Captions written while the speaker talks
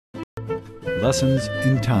Lessons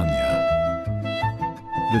in Tanya.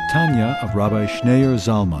 The Tanya of Rabbi Schneur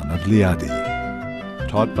Zalman of Liadi,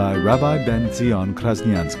 taught by Rabbi Ben Zion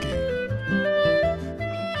Krasniansky.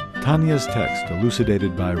 Tanya's text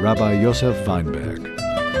elucidated by Rabbi Yosef Weinberg.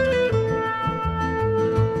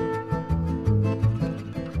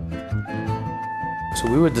 So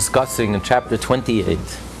we were discussing in chapter 28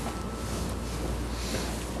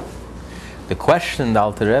 the question the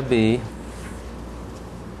Alter Rebbe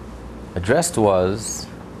addressed was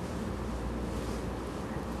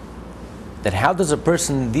that how does a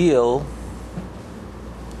person deal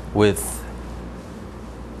with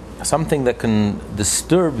something that can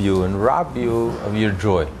disturb you and rob you of your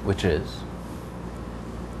joy, which is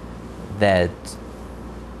that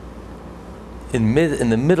in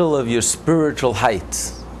the middle of your spiritual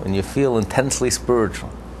height, when you feel intensely spiritual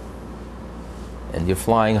and you're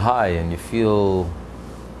flying high and you feel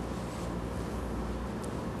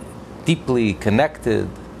deeply connected,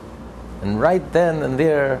 and right then and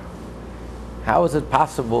there, how is it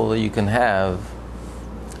possible that you can have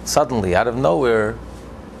suddenly, out of nowhere,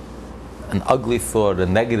 an ugly thought, a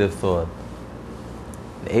negative thought,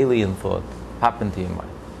 an alien thought pop into your mind?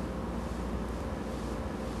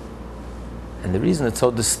 And the reason it's so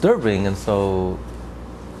disturbing and so,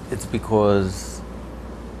 it's because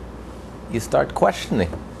you start questioning.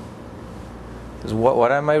 Because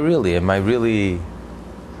what am I really? Am I really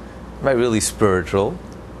spiritual?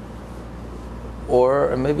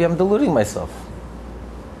 Or maybe I'm deluding myself.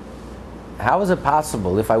 How is it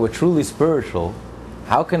possible, if I were truly spiritual,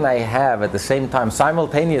 how can I have at the same time,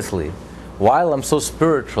 simultaneously, while I'm so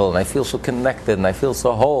spiritual and I feel so connected and I feel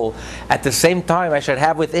so whole, at the same time I should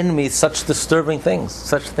have within me such disturbing things,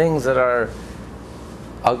 such things that are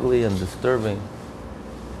ugly and disturbing,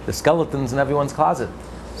 the skeletons in everyone's closet.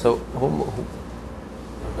 So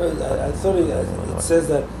I thought it says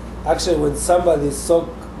that actually when somebody is so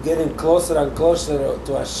getting closer and closer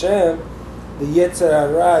to Hashem, the Yetzer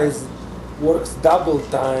Hara works double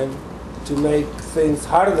time to make things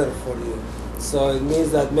harder for you. So it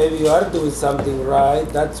means that maybe you are doing something right,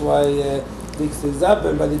 that's why these things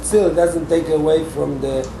happen, but it still doesn't take away from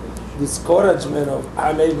the discouragement of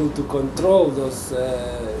unable to control those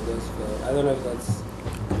I don't know if that's...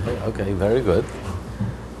 Okay, very good.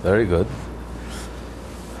 Very good.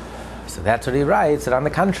 So that's what he writes, and on the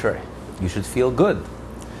contrary, you should feel good.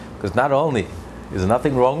 Because not only is there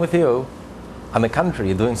nothing wrong with you, on the contrary,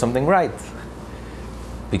 you're doing something right.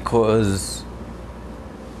 Because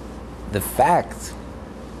the fact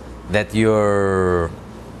that your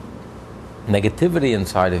negativity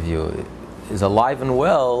inside of you is alive and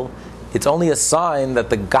well, it's only a sign that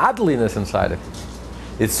the godliness inside of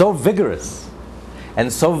you is so vigorous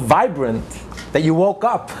and so vibrant that you woke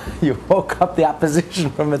up. You woke up the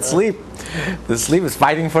opposition from its sleep. The sleep is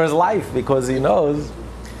fighting for his life because he knows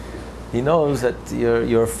that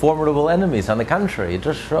you're formidable enemies. On the contrary, it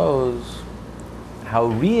just shows how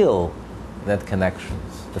real that connection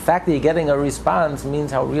is. The fact that you're getting a response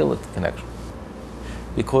means how real it's the connection.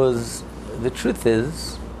 Because the truth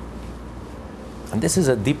is, and this is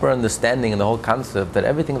a deeper understanding in the whole concept, that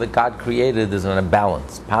everything that God created is in a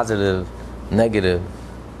balance, positive, negative,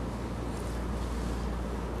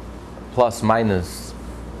 plus, minus.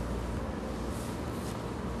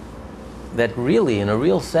 That really, in a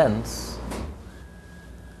real sense,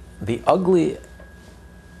 the ugly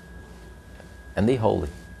and the holy,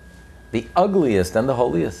 the ugliest and the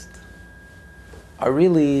holiest, are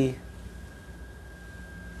really,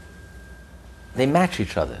 they match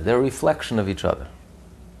each other. They're a reflection of each other.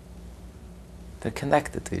 They're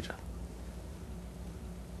connected to each other.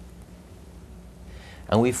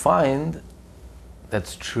 And we find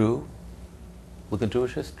that's true. Look at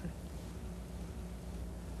Jewish history.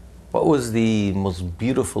 What was the most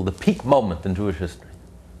beautiful, the peak moment in Jewish history?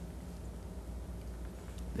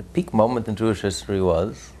 The peak moment in Jewish history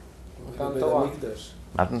was Mount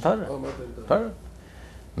Torah.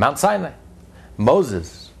 Mount Sinai.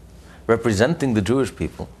 Moses, representing the Jewish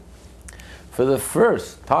people, for the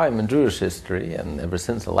first time in Jewish history, and ever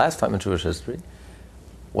since the last time in Jewish history,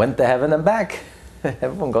 went to heaven and back.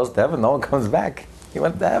 Everyone goes to heaven, no one comes back. He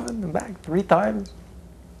went to heaven and back 3 times.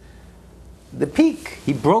 The peak,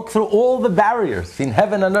 he broke through all the barriers in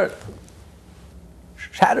heaven and earth.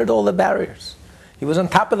 Shattered all the barriers. He was on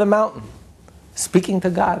top of the mountain, speaking to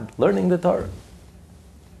God, learning the Torah.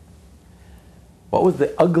 What was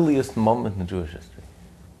the ugliest moment in Jewish history?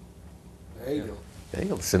 There you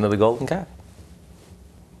go. The sin of the golden calf.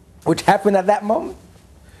 Which happened at that moment.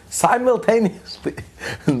 Simultaneously,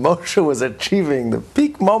 Moshe was achieving the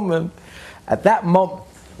peak moment. At that moment,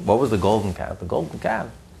 what was the golden calf? The golden calf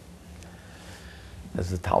As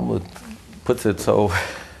the Talmud puts it so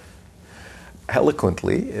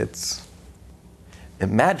eloquently, it's,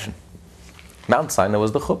 imagine, Mount Sinai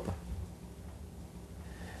was the chuppah.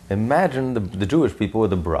 Imagine the Jewish people were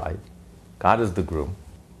the bride. God is the groom.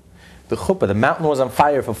 The chuppah, the mountain was on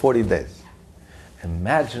fire for 40 days.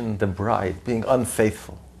 Imagine the bride being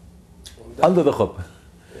unfaithful under the chuppah.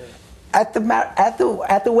 At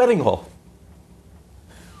the wedding hall.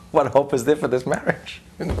 What hope is there for this marriage?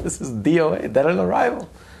 This is DOA, dead on arrival.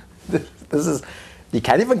 This is, you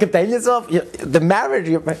can't even contain yourself. The marriage,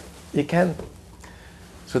 you can't.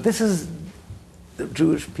 So this is, the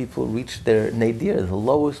Jewish people reach their nadir, the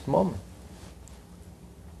lowest moment.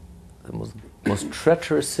 The most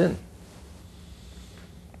treacherous sin.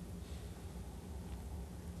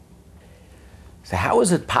 So how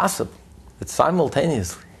is it possible that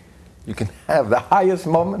simultaneously you can have the highest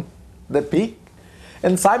moment, the peak,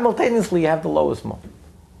 and simultaneously you have the lowest moment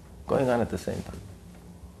going on at the same time?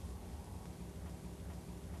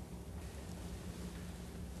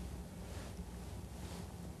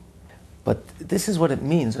 But this is what it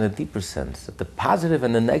means in a deeper sense, that the positive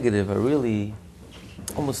and the negative are really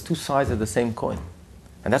almost two sides of the same coin.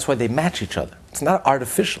 And that's why they match each other. It's not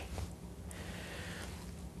artificial.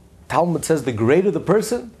 Talmud says the greater the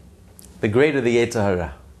person, the greater the Yetzer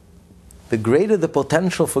Hara. The greater the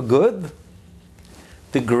potential for good,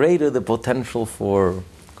 the greater the potential for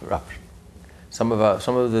corruption. Some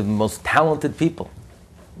of the most talented people,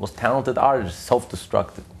 most talented artists,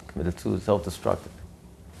 self-destructive, committed to self-destructive.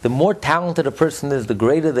 The more talented a person is, the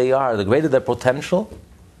greater they are, the greater their potential.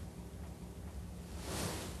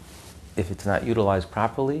 If it's not utilized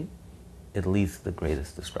properly, it leads to the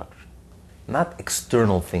greatest destruction. Not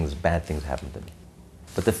external things, bad things happen to me.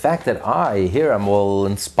 But the fact that I'm all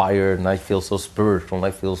inspired and I feel so spiritual and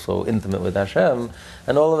I feel so intimate with Hashem,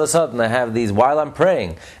 and all of a sudden I have these, while I'm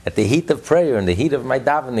praying, at the heat of prayer, in the heat of my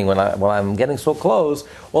davening, when I'm getting so close,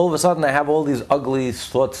 all of a sudden I have all these ugly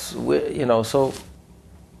thoughts, so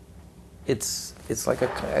it's like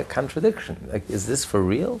a contradiction. Like, is this for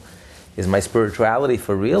real? Is my spirituality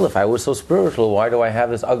for real? If I was so spiritual, why do I have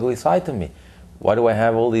this ugly side to me? Why do I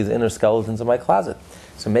have all these inner skeletons in my closet?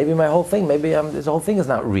 So maybe this whole thing is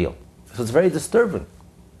not real. So it's very disturbing.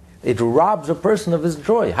 It robs a person of his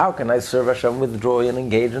joy. How can I serve Hashem with joy and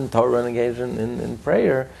engage in Torah and engage in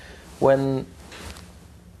prayer when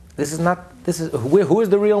who is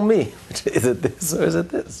the real me? Is it this or is it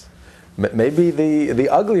this? Maybe the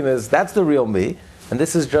ugliness, that's the real me, and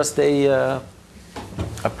this is just a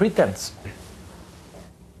pretense.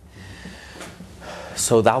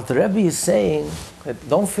 So the Alter Rebbe is saying that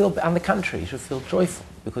don't feel, on the contrary, you should feel joyful,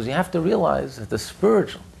 because you have to realize that the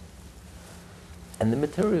spiritual and the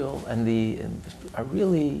material are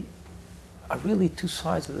really two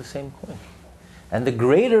sides of the same coin. And the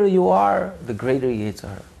greater you are, the greater Yetzer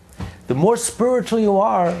Hara. The more spiritual you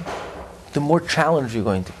are, the more challenged you're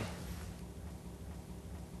going to be.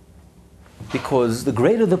 Because the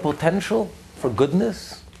greater the potential for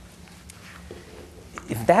goodness,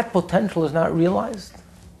 if that potential is not realized,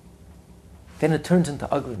 then it turns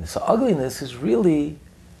into ugliness. So ugliness is really,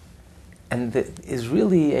 it's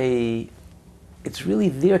really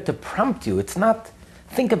there to prompt you. It's not,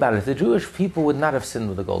 think about it, if the Jewish people would not have sinned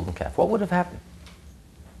with the golden calf, what would have happened?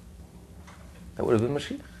 That would have been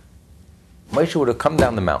Mashiach. Moshe would have come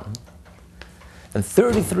down the mountain, and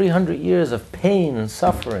 3,300 years of pain and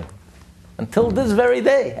suffering, until this very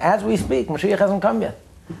day, as we speak, Mashiach hasn't come yet.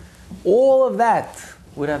 All of that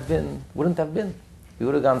wouldn't have been. We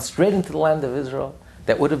would have gone straight into the land of Israel.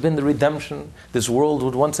 That would have been the redemption. This world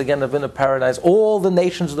would once again have been a paradise. All the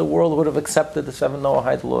nations of the world would have accepted the 7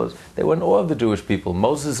 Noahide laws. They were in awe of the Jewish people.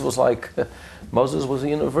 Moses was a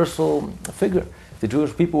universal figure. If the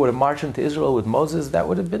Jewish people would have marched into Israel with Moses, that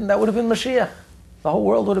would have been Mashiach. The whole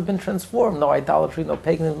world would have been transformed. No idolatry, no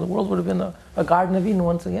paganism. The world would have been a Garden of Eden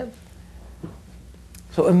once again.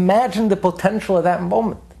 So imagine the potential of that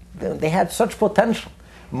moment. They had such potential.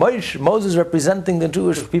 Moses, representing the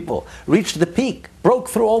Jewish people, reached the peak, broke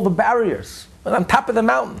through all the barriers, and on top of the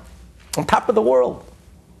mountain, on top of the world,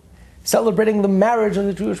 celebrating the marriage of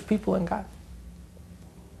the Jewish people and God.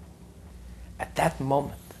 At that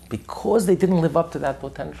moment, because they didn't live up to that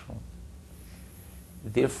potential,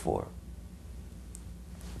 therefore,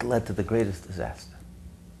 it led to the greatest disaster.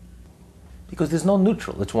 Because there's no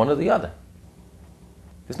neutral, it's one or the other.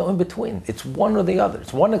 There's no in between. It's one or the other.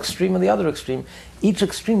 It's one extreme or the other extreme, each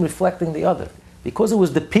extreme reflecting the other. Because it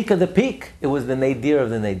was the peak of the peak, it was the nadir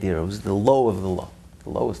of the nadir. It was the low of the low, the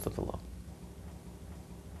lowest of the low.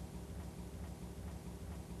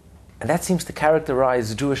 And that seems to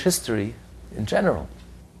characterize Jewish history in general.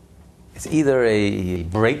 It's either a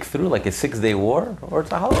breakthrough, like a 6-day war, or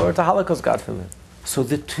it's a Holocaust, God forbid. So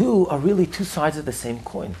the two are really two sides of the same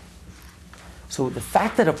coin. So the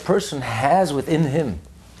fact that a person has within him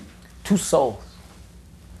two souls,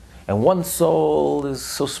 and one soul is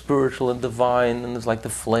so spiritual and divine and is like the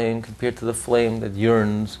flame compared to the flame that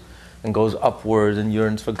yearns and goes upwards and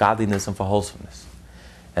yearns for godliness and for wholesomeness.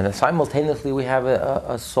 And then simultaneously we have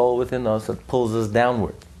a soul within us that pulls us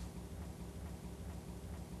downward.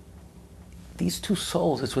 These two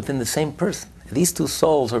souls, it's within the same person. These two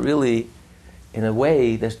souls are really, in a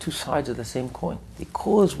way, there's two sides of the same coin.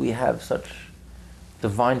 Because we have such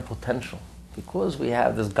divine potential, because we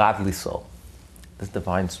have this godly soul, this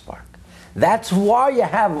divine spark. That's why you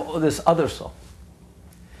have this other soul.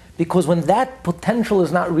 Because when that potential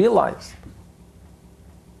is not realized,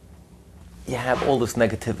 you have all this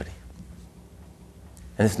negativity.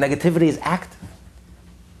 And this negativity is active.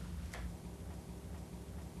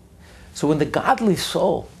 So when the godly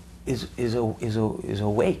soul is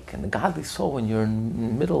awake, and the godly soul, when you're in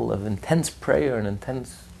the middle of intense prayer and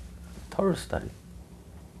intense Torah study,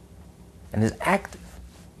 and is active,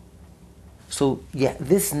 so yeah,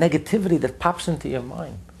 this negativity that pops into your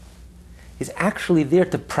mind is actually there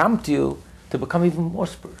to prompt you to become even more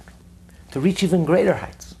spiritual, to reach even greater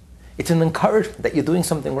heights. It's an encouragement that you're doing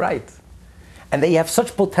something right, and that you have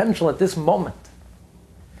such potential at this moment.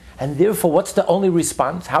 And therefore, what's the only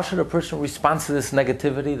response? How should a person respond to this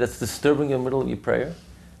negativity that's disturbing you in the middle of your prayer?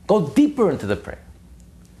 Go deeper into the prayer.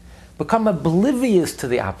 Become oblivious to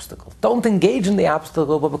the obstacle. Don't engage in the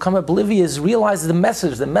obstacle, but become oblivious. Realize the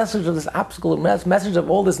message of this obstacle, the message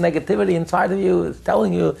of all this negativity inside of you is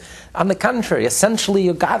telling you, on the contrary, essentially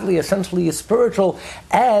you're godly, essentially you're spiritual,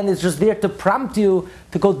 and it's just there to prompt you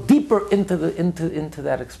to go deeper into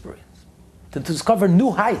that experience, to discover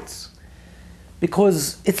new heights.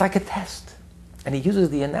 Because it's like a test. And he uses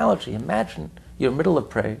the analogy. Imagine you're in the middle of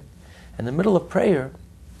prayer. In the middle of prayer,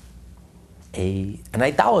 an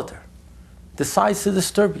idolater decides to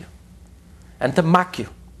disturb you and to mock you.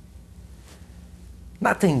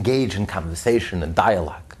 Not to engage in conversation and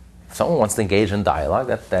dialogue. If someone wants to engage in dialogue,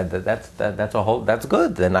 that's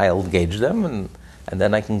good. Then I'll engage them and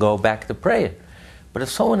then I can go back to prayer. But if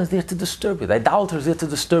someone is there to disturb you, the idolater is there to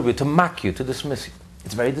disturb you, to mock you, to dismiss you,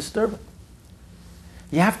 it's very disturbing.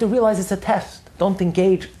 You have to realize it's a test. Don't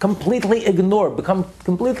engage, completely ignore, become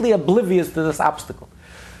completely oblivious to this obstacle.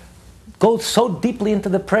 Go so deeply into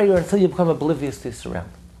the prayer until you become oblivious to your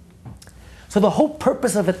surroundings. So the whole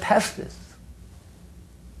purpose of a test is,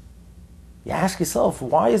 you ask yourself,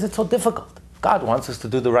 why is it so difficult? If God wants us to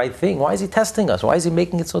do the right thing, why is he testing us? Why is he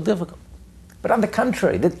making it so difficult? But on the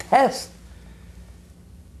contrary, the test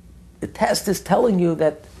is telling you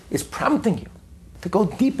that, is prompting you to go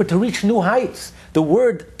deeper, to reach new heights. The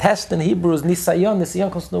word test in Hebrew is nisayon.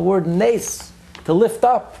 Nisayon comes from the word nes, to lift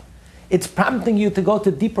up. It's prompting you to go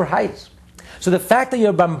to deeper heights. So the fact that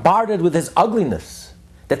you're bombarded with his ugliness,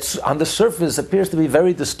 that on the surface appears to be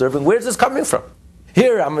very disturbing, where's this coming from?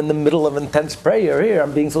 Here I'm in the middle of intense prayer. Here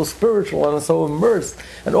I'm being so spiritual and so immersed.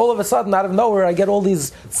 And all of a sudden, out of nowhere, I get all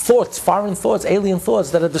these thoughts, foreign thoughts, alien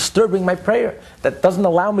thoughts that are disturbing my prayer, that doesn't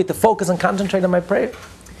allow me to focus and concentrate on my prayer.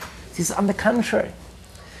 He says, on the contrary,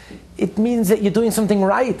 it means that you're doing something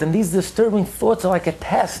right, and these disturbing thoughts are like a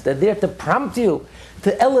test. They're there to prompt you,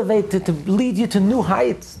 to elevate, to lead you to new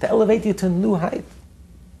heights, to elevate you to new heights.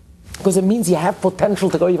 Because it means you have potential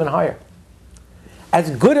to go even higher. As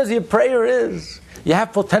good as your prayer is, you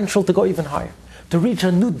have potential to go even higher, to reach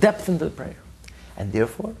a new depth into the prayer. And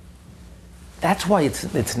therefore, that's why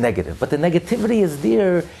it's negative. But the negativity is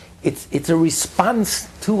there, it's a response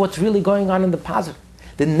to what's really going on in the positive.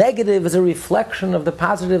 The negative is a reflection of the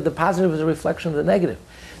positive is a reflection of the negative.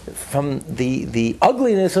 From the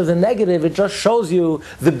ugliness of the negative, it just shows you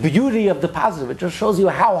the beauty of the positive. It just shows you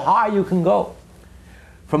how high you can go.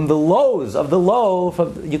 From the lows of the low,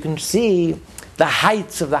 you can see the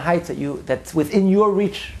heights of the heights that's within your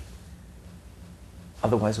reach.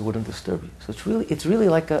 Otherwise it wouldn't disturb you. So it's really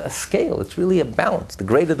like a scale, it's really a balance. The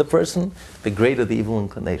greater the person, the greater the evil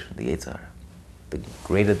inclination, the Yetzer Hara. The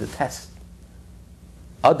greater the test.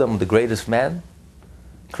 Adam, the greatest man,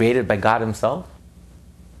 created by God himself,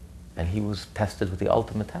 and he was tested with the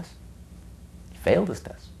ultimate test. He failed his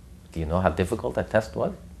test. Do you know how difficult that test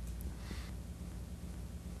was?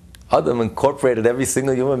 Adam incorporated every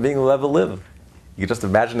single human being who ever lived. You can just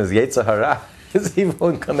imagine his Yetzer Hara, his evil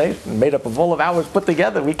inclination, made up of all of ours put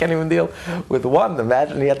together. We can't even deal with one.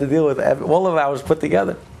 Imagine he had to deal with all of ours put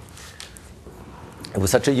together. It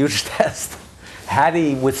was such a huge test. Had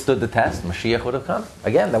he withstood the test, Mashiach would have come.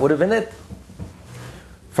 Again, that would have been it.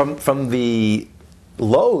 From the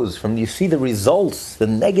lows, you see the results, the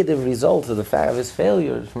negative results of his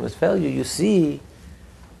failures, from his failure, you see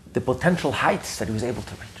the potential heights that he was able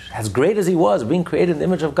to reach. As great as he was, being created in the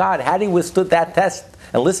image of God, had he withstood that test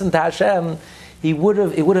and listened to Hashem, it would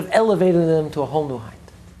have elevated him to a whole new height.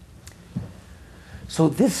 So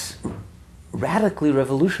this radically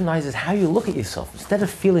revolutionizes how you look at yourself. Instead of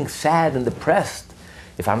feeling sad and depressed,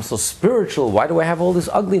 if I'm so spiritual, why do I have all this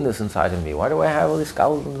ugliness inside of me? Why do I have all these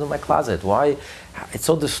skeletons in my closet? Why? It's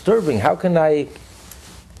so disturbing. How can I...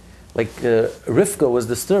 Rivka was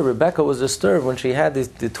disturbed, Rebecca was disturbed when she had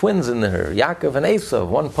the twins in her, Yaakov and Esav,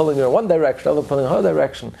 one pulling her in one direction, the other pulling her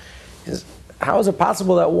direction. How is it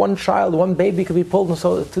possible that one child, one baby could be pulled in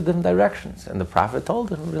two different directions? And the prophet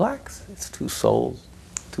told her, relax, it's two souls,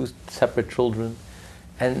 two separate children,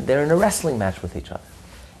 and they're in a wrestling match with each other.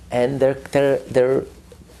 And they're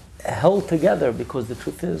held together because the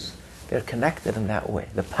truth is, they're connected in that way.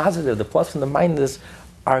 The positive, the plus and the minus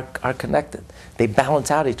are connected. They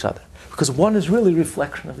balance out each other. Because one is really a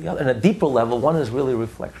reflection of the other. On a deeper level, one is really a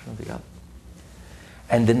reflection of the other.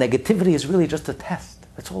 And the negativity is really just a test.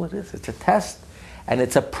 That's all it is. It's a test, and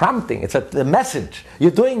it's a prompting. It's the message.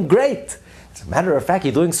 You're doing great. As a matter of fact,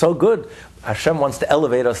 you're doing so good. Hashem wants to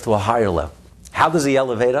elevate us to a higher level. How does he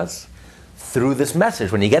elevate us? Through this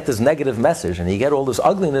message. When you get this negative message, and you get all this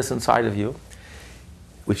ugliness inside of you,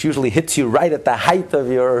 which usually hits you right at the height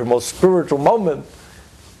of your most spiritual moment,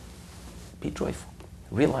 be joyful.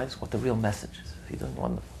 Realize what the real message is. You're doing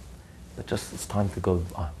wonderful. But just it's time to go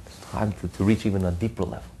on. It's time to reach even a deeper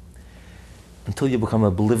level. Until you become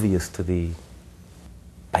oblivious to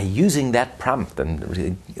by using that prompt and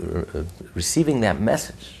receiving that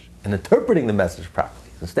message and interpreting the message properly,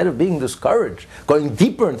 instead of being discouraged, going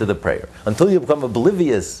deeper into the prayer, until you become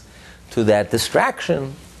oblivious to that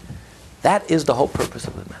distraction, that is the whole purpose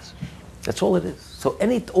of the message. That's all it is. So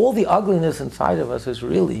all the ugliness inside of us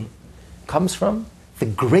comes from the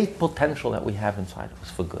great potential that we have inside of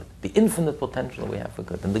us for good. The infinite potential that we have for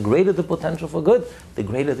good. And the greater the potential for good, the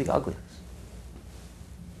greater the ugliness.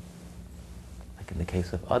 Like in the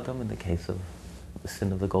case of Adam, in the case of the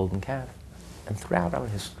sin of the golden calf, and throughout our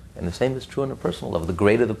history. And the same is true on a personal level. The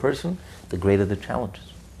greater the person, the greater the challenges.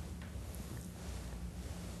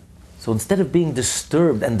 So instead of being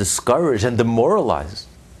disturbed and discouraged and demoralized,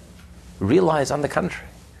 realize on the contrary,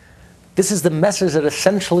 this is the message that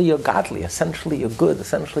essentially you're godly, essentially you're good,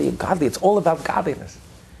 essentially you're godly. It's all about godliness.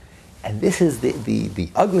 And this is the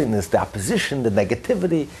ugliness, the opposition, the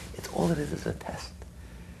negativity. It's all it is a test.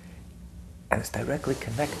 And it's directly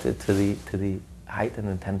connected to the height and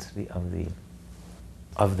intensity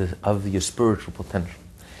of your spiritual potential.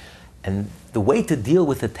 And the way to deal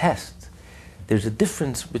with a test, there's a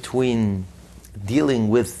difference between dealing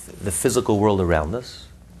with the physical world around us,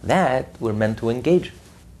 that we're meant to engage in.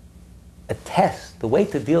 A test, the way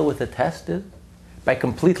to deal with a test is by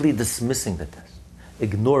completely dismissing the test.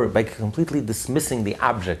 By completely dismissing the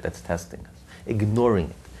object that's testing us.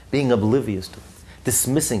 Ignoring it. Being oblivious to it.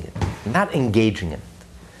 Dismissing it. Not engaging in it.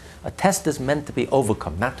 A test is meant to be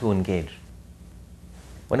overcome, not to engage.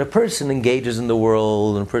 When a person engages in the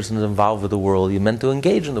world, and a person is involved with the world, you're meant to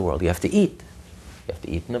engage in the world. You have to eat. You have to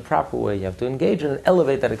eat in a proper way. You have to engage in and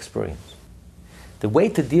elevate that experience. The way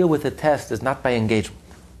to deal with a test is not by engagement.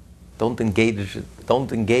 Don't engage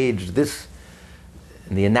this,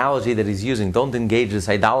 in the analogy that he's using, don't engage this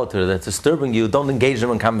idolater that's disturbing you, don't engage them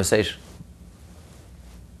in conversation.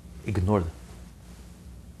 Ignore them.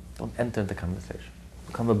 Don't enter into conversation.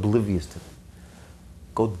 Become oblivious to them.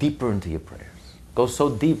 Go deeper into your prayers. Go so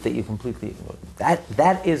deep that you completely ignore them.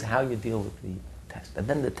 That is how you deal with the test. And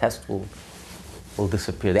then the test will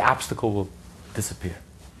disappear. The obstacle will disappear.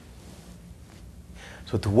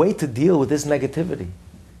 So the way to deal with this negativity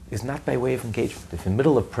is not by way of engagement. If in the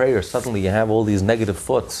middle of prayer suddenly you have all these negative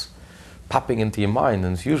thoughts popping into your mind,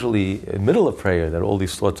 and it's usually in the middle of prayer that all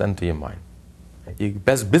these thoughts enter your mind. Your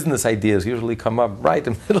best business ideas usually come up right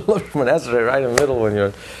in the middle of Shemon Esrei, right in the middle when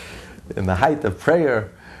you're in the height of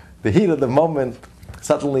prayer, the heat of the moment.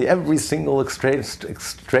 Suddenly every single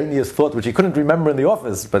extraneous thought, which you couldn't remember in the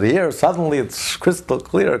office, but here suddenly it's crystal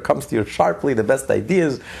clear, it comes to you sharply, the best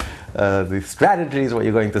ideas, the strategies, what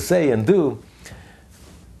you're going to say and do.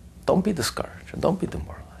 Don't be discouraged and don't be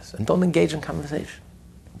demoralized and don't engage in conversation.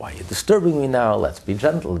 Why are you disturbing me now? Let's be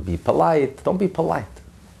gentle, be polite. Don't be polite.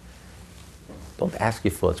 Don't ask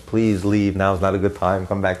your thoughts, please leave, now's not a good time,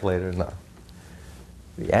 come back later. No.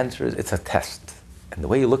 The answer is it's a test. And the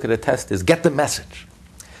way you look at a test is get the message.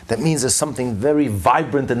 That means there's something very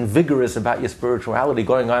vibrant and vigorous about your spirituality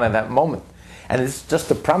going on at that moment. And it's just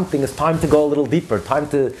a prompting, it's time to go a little deeper, time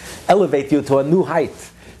to elevate you to a new height.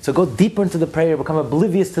 So go deeper into the prayer, become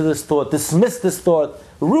oblivious to this thought, dismiss this thought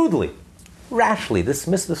rudely, rashly,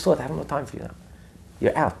 dismiss this thought. I have no time for you now.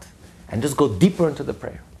 You're out. And just go deeper into the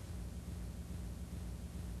prayer.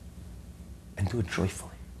 And do it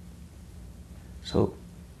joyfully. So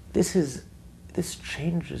this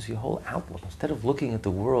changes your whole outlook. Instead of looking at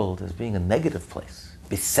the world as being a negative place,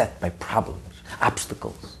 beset by problems,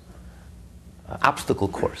 obstacles, obstacle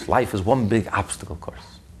course. Life is one big obstacle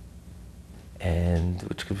course. And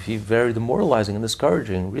which could be very demoralizing and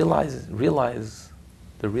discouraging. Realize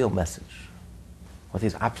the real message. What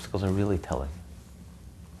these obstacles are really telling you.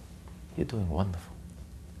 You're doing wonderful.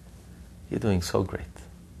 You're doing so great.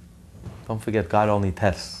 Don't forget, God only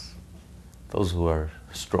tests those who are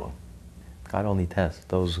strong. God only tests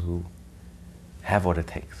those who have what it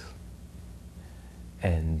takes.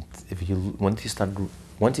 And once you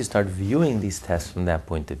start viewing these tests from that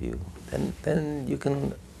point of view, then you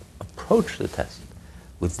can approach the test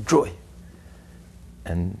with joy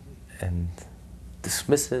and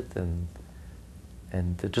dismiss it and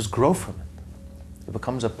just grow from it. It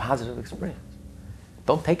becomes a positive experience.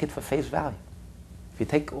 Don't take it for face value. If you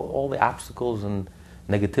take all the obstacles and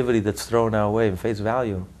negativity that's thrown our way in face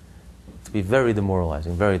value, it's be very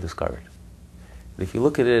demoralizing, very discouraging. But if you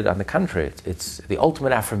look at it on the contrary, it's the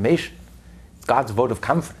ultimate affirmation. It's God's vote of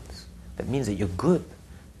confidence. That means that you're good.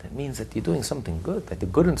 That means that you're doing something good, that the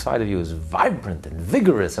good inside of you is vibrant and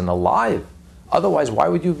vigorous and alive. Otherwise, why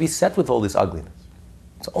would you be set with all this ugliness?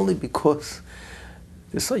 It's only because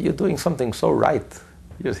you're doing something so right.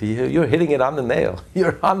 You're hitting it on the nail.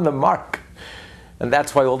 You're on the mark. And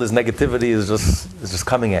that's why all this negativity is just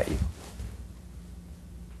coming at you.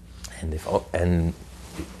 And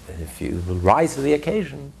if you will rise to the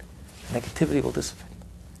occasion, negativity will dissipate.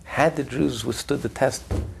 Had the Jews withstood the test,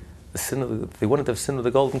 they wouldn't have sinned with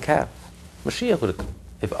the golden calf. Mashiach would have come.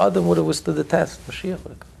 If Adam would have withstood the test, Mashiach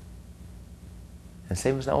would have come. And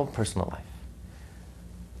same as our own personal life.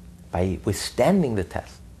 By withstanding the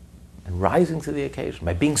test and rising to the occasion,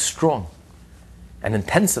 by being strong and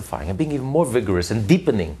intensifying and being even more vigorous and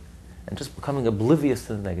deepening and just becoming oblivious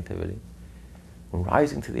to the negativity, when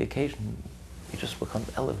rising to the occasion, you just become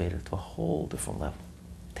elevated to a whole different level.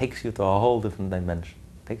 It takes you to a whole different dimension.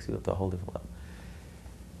 It takes you to a whole different level.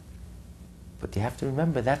 But you have to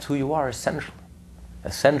remember that's who you are essentially.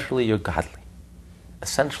 Essentially, you're godly.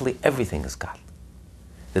 Essentially, everything is godly.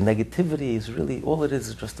 The negativity is really, all it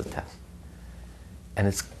is just a test. And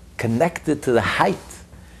it's connected to the height.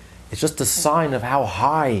 It's just a sign of how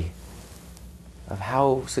high, of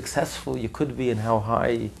how successful you could be and how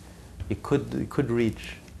high you could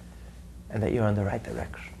reach, and that you're on the right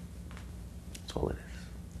direction. That's all it is.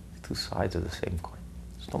 It's two sides of the same coin.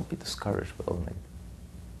 Just don't be discouraged by all the negativity.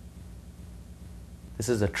 This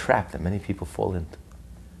is a trap that many people fall into.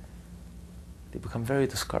 They become very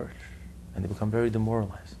discouraged and they become very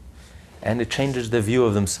demoralized. And it changes their view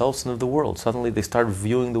of themselves and of the world. Suddenly they start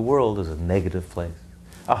viewing the world as a negative place,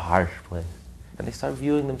 a harsh place. And they start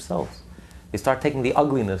viewing themselves. They start taking the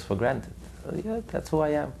ugliness for granted. Oh, yeah, that's who I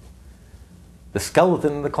am. The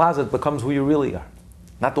skeleton in the closet becomes who you really are.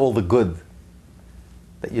 Not all the good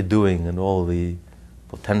that you're doing and all the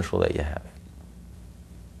potential that you have.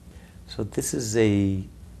 So this is an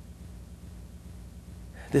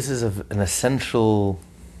essential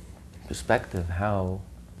perspective how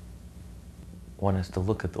one has to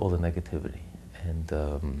look at all the negativity. And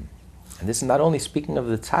this is not only speaking of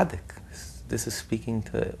the tzaddik, this is speaking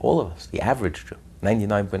to all of us, the average Jew,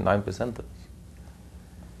 99.9% of us.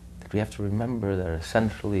 That we have to remember that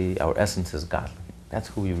essentially our essence is godly. That's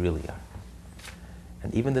who we really are.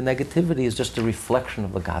 And even the negativity is just a reflection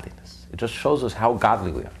of the godliness. It just shows us how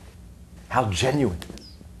godly we are, how genuine it is,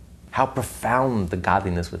 how profound the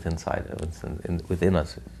godliness within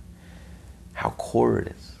us is, how core it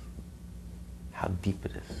is, how deep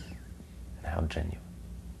it is, and how genuine.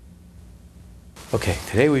 Okay,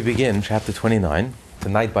 today we begin chapter 29.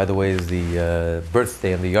 Tonight, by the way, is the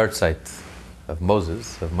birthday and the yahrzeit of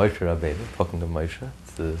Moses, of Moshe Rabbeinu, talking to Moshe.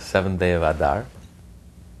 It's the 7th day of Adar.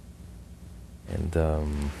 And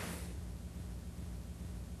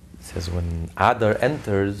it says when Adar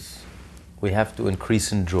enters, we have to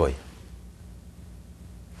increase in joy.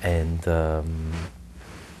 And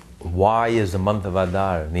why is the month of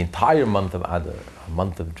Adar, the entire month of Adar, a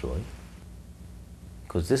month of joy?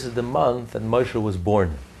 Because this is the month that Moshe was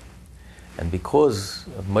born. And because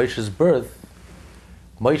of Moshe's birth,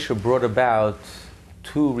 Moshe brought about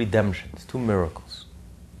 2 redemptions, 2 miracles.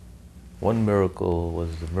 One miracle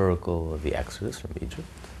was the miracle of the Exodus from Egypt,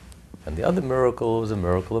 and the other miracle was the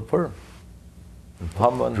miracle of Purim.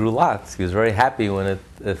 Haman drew lots. He was very happy when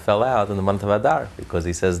it fell out in the month of Adar, because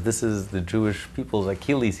he says this is the Jewish people's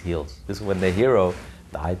Achilles' heels. This is when their hero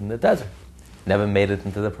died in the desert, never made it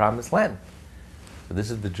into the promised land. So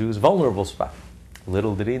this is the Jews' vulnerable spot.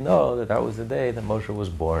 Little did he know that that was the day that Moshe was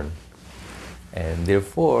born. And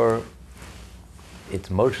therefore, it's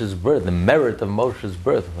Moshe's birth, the merit of Moshe's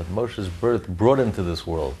birth, what Moshe's birth brought into this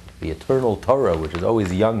world, the eternal Torah, which is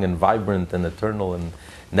always young and vibrant and eternal and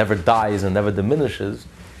never dies and never diminishes.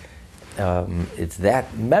 It's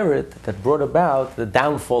that merit that brought about the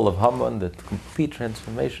downfall of Haman, the complete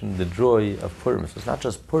transformation, the joy of Purim. So it's not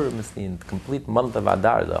just Purim, it's the complete month of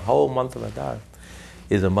Adar. The whole month of Adar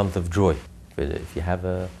is a month of joy. If you have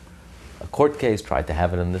a court case, try to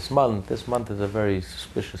have it in this month. This month is a very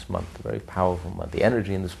suspicious month, a very powerful month. The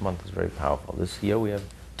energy in this month is very powerful. This year we have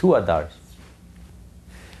 2 Adars.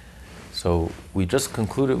 So we just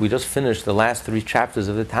finished the last 3 chapters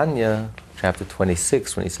of the Tanya. Chapter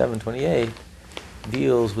 26, 27, 28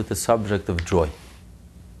 deals with the subject of joy.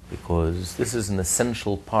 Because this is an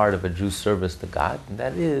essential part of a Jew's service to God, and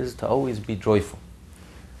that is to always be joyful.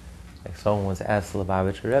 Like someone once asked the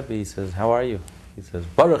Lubavitcher Rebbe, he says, "How are you?" He says,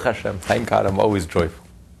 "Baruch Hashem, thank God, I'm always joyful.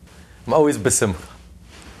 I'm always besimcha."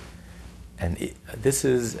 And this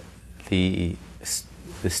is the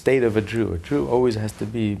state of a Jew. A Jew always has to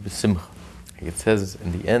be besimcha. It says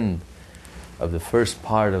in the end of the first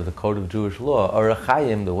part of the Code of Jewish Law, Orach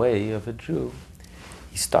Chaim, the way of a Jew,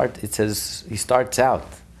 he starts out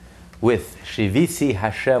with Shivisi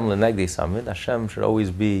Hashem lenegdi samid. Hashem should always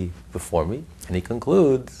be before me, and he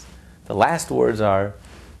concludes. The last words are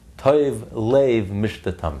Toiv leiv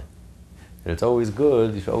mishtatamid. That it's always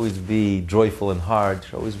good. You should always be joyful in heart. You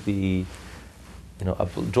should always be,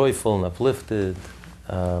 joyful and uplifted.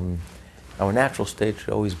 Our natural state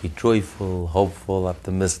should always be joyful, hopeful,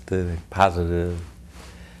 optimistic, positive.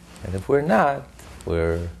 And if we're not, if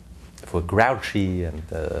we're grouchy and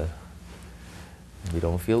we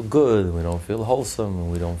don't feel good, we don't feel wholesome,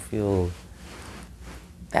 and we don't feel,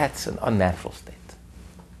 that's an unnatural state.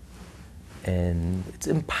 And it's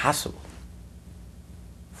impossible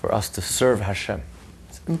for us to serve Hashem.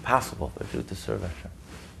 It's impossible for a Jew to serve Hashem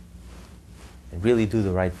and really do the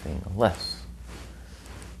right thing unless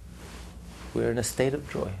we're in a state of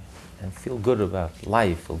joy and feel good about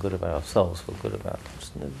life, feel good about ourselves, feel good about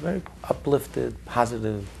just in a very uplifted,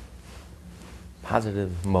 positive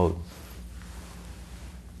mode.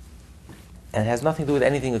 And it has nothing to do with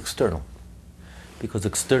anything external, because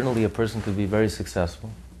externally a person could be very successful.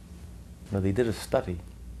 They did a study.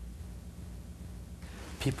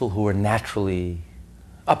 People who were naturally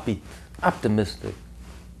upbeat, optimistic,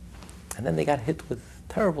 and then they got hit with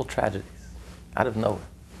terrible tragedies out of nowhere.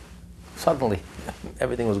 Suddenly,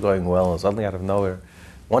 everything was going well, and suddenly out of nowhere,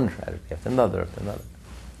 one tragedy after another after another.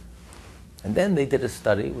 And then they did a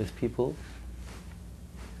study with people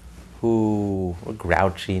who were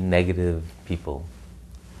grouchy, negative people.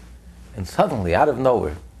 And suddenly, out of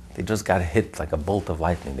nowhere, they just got hit like a bolt of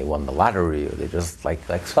lightning. They won the lottery, or they just like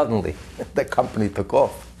suddenly, the company took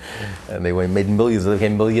off. And they made millions, they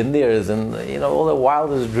became millionaires, and all their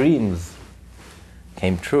wildest dreams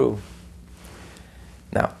came true.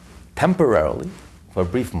 Now, temporarily, for a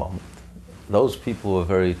brief moment, those people were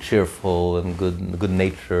very cheerful and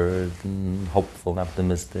good-natured and hopeful and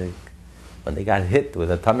optimistic. When they got hit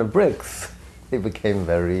with a ton of bricks, they became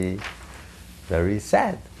very, very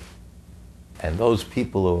sad. And those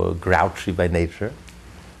people who were grouchy by nature,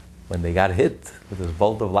 when they got hit with this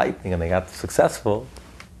bolt of lightning and they got successful,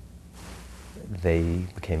 they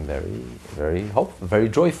became very, very hopeful, very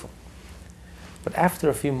joyful. But after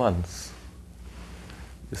a few months,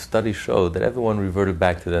 the study showed that everyone reverted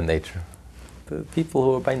back to their nature. The people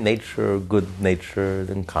who were by nature good-natured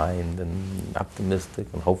and kind and optimistic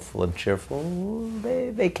and hopeful and cheerful,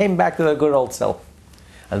 they came back to their good old self.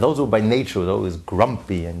 And those who by nature were always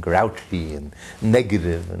grumpy and grouchy and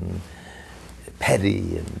negative and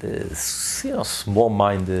petty and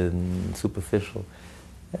small-minded and superficial,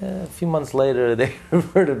 a few months later they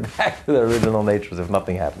reverted back to their original nature as if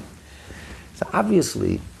nothing happened. So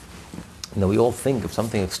obviously, we all think if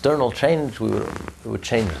something external changed, it would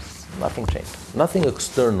change us. Nothing changes. Nothing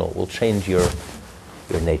external will change your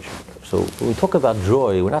nature. So when we talk about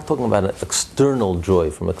joy, we're not talking about an external joy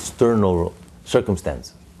from external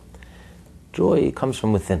circumstances. Joy comes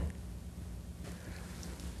from within.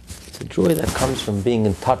 It's a joy that comes from being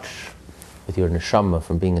in touch with your neshama,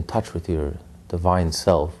 from being in touch with your divine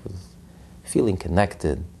self, with feeling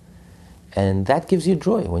connected. And that gives you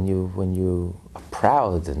joy. When you are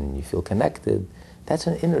proud and you feel connected, that's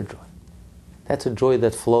an inner joy. That's a joy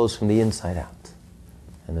that flows from the inside out.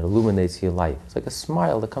 and it illuminates your life. It's like a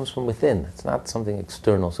smile that comes from within. It's not something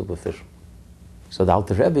external, superficial. So the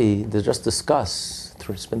Alter Rebbe just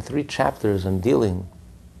spent 3 chapters on dealing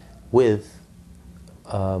with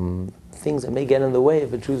things that may get in the way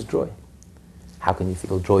of a Jew's joy. How can you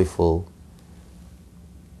feel joyful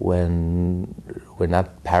when we're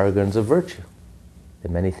not paragons of virtue? There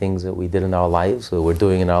are many things that we did in our lives, or we're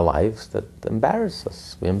doing in our lives, that embarrass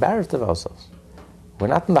us. We're embarrassed of ourselves. We're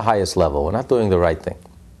not in the highest level. We're not doing the right thing.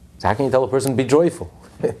 So how can you tell a person, be joyful?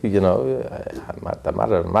 I'm not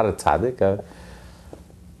a tzaddik.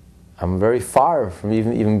 I'm very far from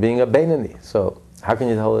even being a Beinoni. So how can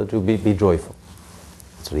you tell a Jew, be joyful?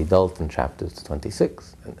 That's what he dealt in chapters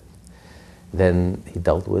 26. And then he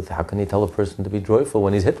dealt with, how can he tell a person to be joyful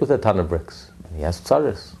when he's hit with a ton of bricks? And he has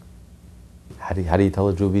tzaras. How do you tell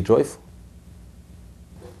a Jew to be joyful?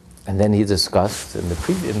 And then he discussed in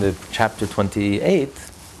the chapter 28,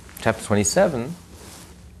 chapter 27,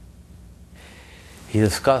 he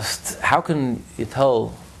discussed how can you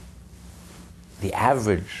tell the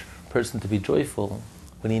average person to be joyful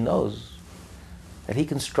when he knows that he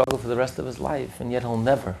can struggle for the rest of his life, and yet he'll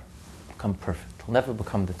never become perfect. He'll never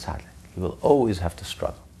become the tzaddik. He will always have to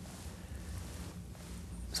struggle.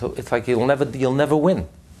 So it's like you'll never win.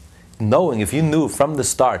 Knowing, if you knew from the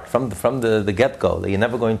start, from the get-go, that you're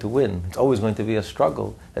never going to win, it's always going to be a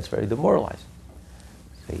struggle, that's very demoralizing.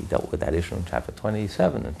 So he dealt with that issue in chapter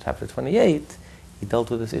 27 and chapter 28. He dealt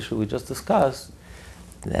with this issue we just discussed,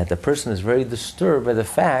 that the person is very disturbed by the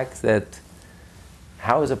fact that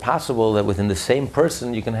how is it possible that within the same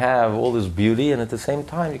person you can have all this beauty, and at the same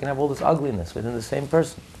time you can have all this ugliness within the same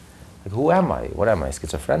person? Like, who am I? What am I?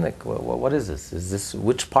 Schizophrenic? What is this? Is this,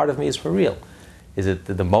 which part of me is for real? Is it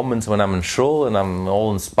the moments when I'm in shul and I'm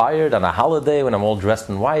all inspired on a holiday, when I'm all dressed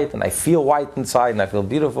in white and I feel white inside and I feel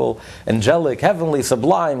beautiful, angelic, heavenly,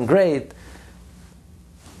 sublime, great?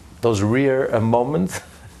 Those rare moments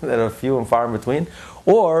that are few and far in between?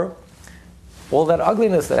 Or all that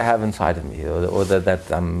ugliness that I have inside of me, or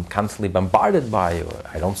that I'm constantly bombarded by, or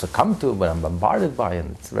I don't succumb to, but I'm bombarded by,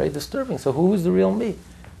 and it's very disturbing. So who is the real me?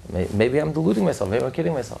 Maybe I'm deluding myself, maybe I'm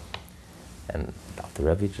kidding myself. And Dr.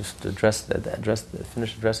 Rebbe just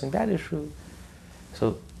finished addressing that issue.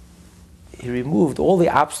 So he removed all the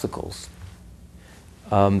obstacles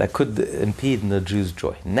that could impede in the Jew's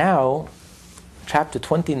joy. Now, chapter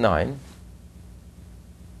 29,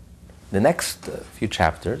 the next few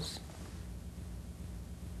chapters,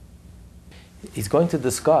 he's going to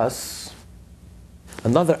discuss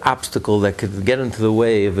another obstacle that could get into the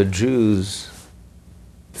way of a Jew's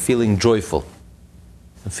feeling joyful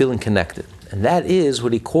and feeling connected. And that is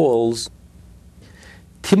what he calls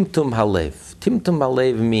Timtum Halev. Timtum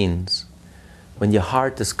Halev means when your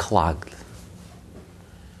heart is clogged,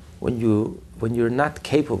 when you're not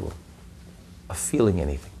capable of feeling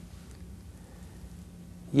anything.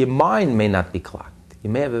 Your mind may not be clogged. You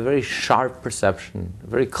may have a very sharp perception, a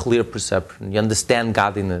very clear perception. You understand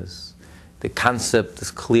godliness. The concept is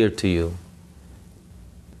clear to you.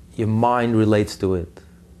 Your mind relates to it.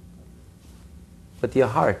 But your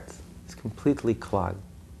heart is completely clogged.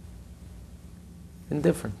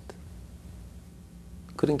 Indifferent.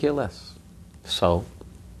 Couldn't care less. So,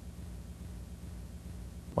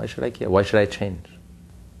 why should I care? Why should I change?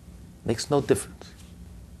 Makes no difference.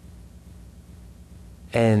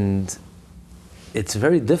 And it's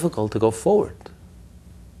very difficult to go forward.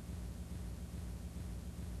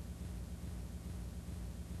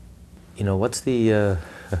 You know, what's the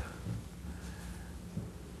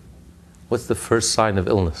first sign of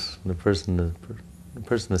illness? When the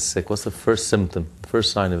person is sick, what's the first symptom, the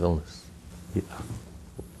first sign of illness? Yeah.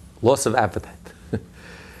 Loss of appetite.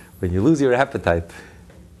 When you lose your appetite,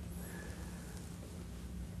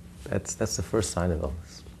 that's the first sign of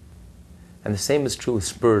illness. And the same is true with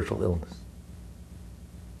spiritual illness.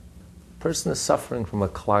 A person is suffering from a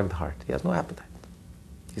clogged heart. He has no appetite.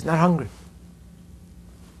 He's not hungry.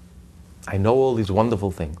 I know all these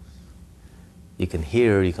wonderful things. You can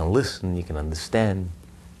hear, you can listen, you can understand.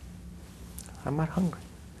 I'm not hungry.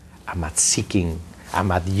 I'm not seeking. I'm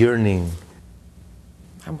not yearning.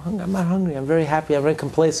 I'm hungry. I'm not hungry. I'm very happy. I'm very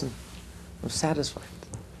complacent. I'm satisfied.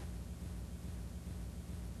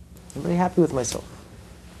 I'm very happy with myself.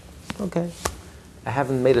 Okay. I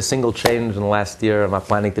haven't made a single change in the last year. I'm not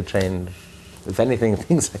planning to change. If anything,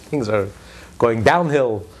 things are going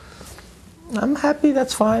downhill. I'm happy.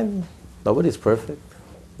 That's fine. Nobody's perfect.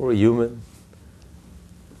 We're human.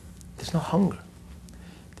 There's no hunger.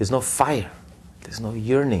 There's no fire. There's no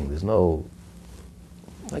yearning. There's no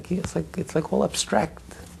it's like all abstract.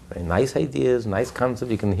 Very nice ideas, nice concepts.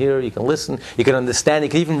 You can hear, you can listen, you can understand, you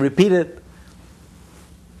can even repeat it.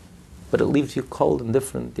 but it leaves you cold,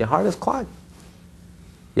 indifferent. Your heart is clogged.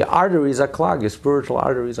 Your arteries are clogged. Your spiritual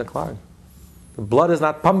arteries are clogged. The blood is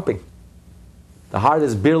not pumping. The heart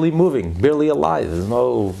is barely moving, barely alive. There's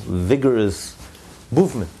no vigorous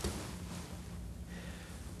movement.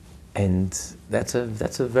 And that's a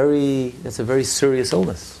very serious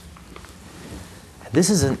illness. And this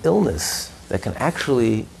is an illness that can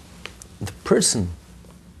actually, the person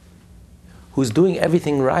who's doing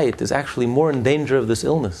everything right is actually more in danger of this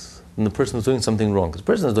illness than the person who's doing something wrong. Because the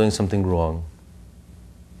person who's doing something wrong,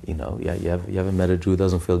 you ever met a Jew who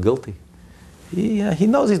doesn't feel guilty? He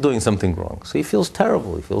knows he's doing something wrong, so he feels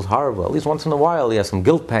terrible, he feels horrible. At least once in a while he has some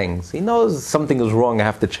guilt pangs. He knows something is wrong, I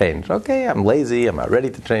have to change. Okay, I'm lazy, I'm not ready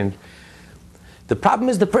to change. The problem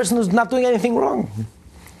is the person who's not doing anything wrong,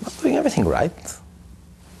 not doing everything right.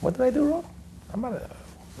 What did I do wrong?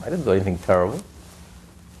 I didn't do anything terrible.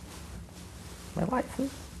 My life is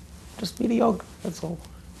just mediocre, that's all.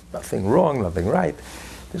 Nothing wrong, nothing right.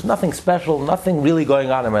 There's nothing special, nothing really going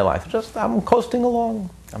on in my life. Just I'm coasting along.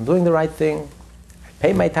 I'm doing the right thing. I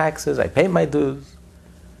pay my taxes, I pay my dues.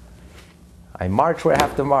 I march where I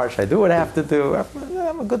have to march, I do what I have to do.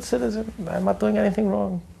 I'm a good citizen, I'm not doing anything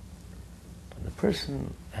wrong. When the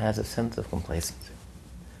person has a sense of complacency,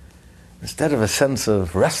 instead of a sense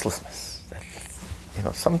of restlessness,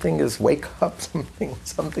 that something is, wake up,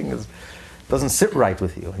 something is, doesn't sit right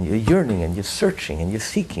with you, and you're yearning, and you're searching, and you're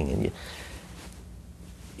seeking, and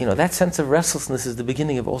that sense of restlessness is the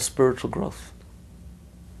beginning of all spiritual growth.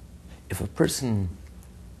 If a person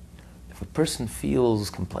feels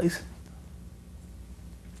complacent,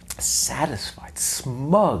 satisfied,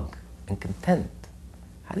 smug, and content,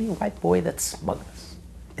 how do you wipe away that smugness?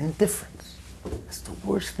 Indifference. It's the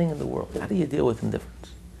worst thing in the world. How do you deal with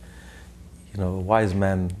indifference? A wise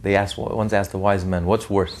man, once asked a wise man, what's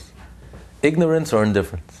worse, ignorance or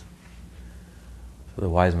indifference? So the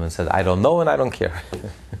wise man said, I don't know and I don't care.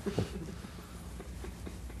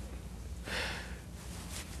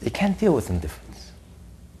 You can't deal with indifference.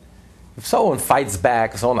 If someone fights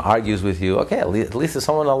back, if someone argues with you, okay, at least there's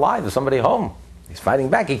someone alive, there's somebody home. He's fighting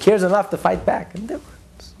back, he cares enough to fight back.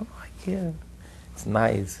 Indifference. Oh, I care. It's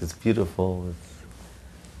nice, it's beautiful,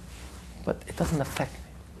 but it doesn't affect me.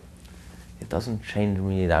 It doesn't change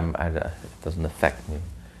me, it doesn't affect me.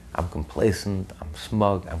 I'm complacent, I'm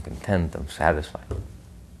smug, I'm content, I'm satisfied.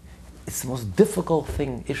 It's the most difficult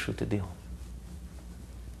issue to deal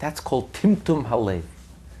with. That's called timtum halev.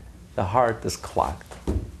 The heart is clogged.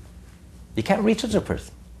 You can't reach such a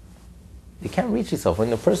person. You can't reach yourself.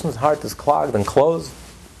 When a person's heart is clogged and closed,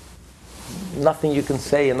 nothing you can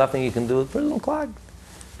say and nothing you can do, the person is clogged.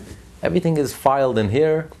 Everything is filed in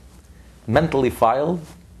here, mentally filed,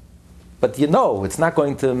 but it's not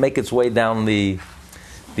going to make its way down the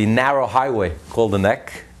narrow highway called the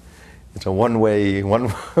neck. It's a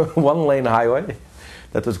one-lane highway.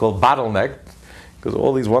 That's what's called bottleneck, because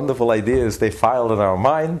all these wonderful ideas stay filed in our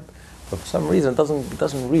mind, but for some reason it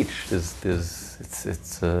doesn't reach.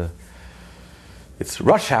 It's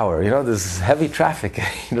rush hour. There's heavy traffic.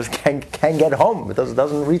 You just can't get home. It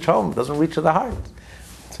doesn't reach home. It doesn't reach to the heart.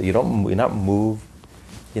 So you're not moved.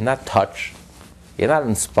 You're not touched. You're not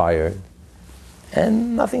inspired,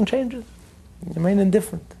 and nothing changes. You remain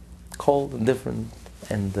indifferent, cold, indifferent,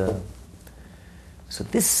 and so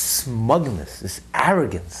this smugness, this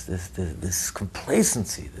arrogance, this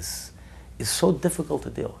complacency, this is so difficult to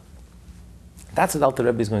deal with. That's what Alter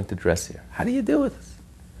Rebbe is going to address here. How do you deal with this?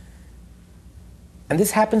 And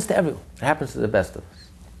this happens to everyone. It happens to the best of us.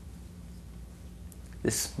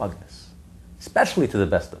 This smugness, especially to the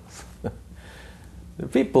best of us. The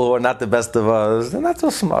people who are not the best of us, they're not so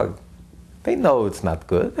smug. They know it's not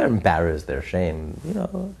good. They're embarrassed. They're ashamed.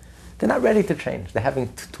 They're not ready to change. They're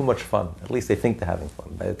having too much fun. At least they think they're having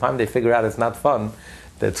fun. By the time they figure out it's not fun,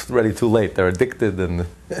 it's already too late. They're addicted and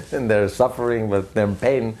they're suffering, but they're in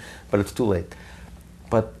pain, but it's too late.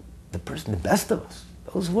 But the best of us,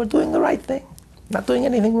 those who are doing the right thing, not doing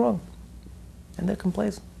anything wrong, and they're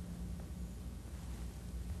complacent.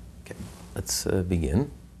 Okay, let's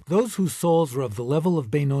begin. Those whose souls are of the level of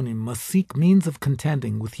Beinonim must seek means of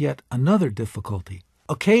contending with yet another difficulty.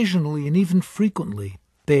 Occasionally, and even frequently,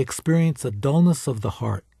 they experience a dullness of the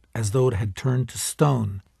heart, as though it had turned to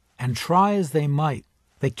stone, and try as they might,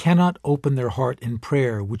 they cannot open their heart in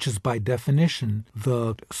prayer, which is by definition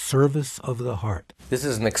the service of the heart. This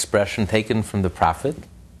is an expression taken from the prophet.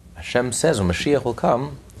 Hashem says, when Mashiach will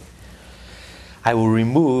come, I will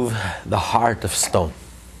remove the heart of stone.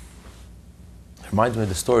 It reminds me of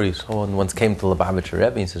the story. Someone once came to Lubavitcher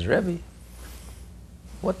Rebbe and says, Rebbe,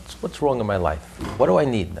 what's wrong in my life? What do I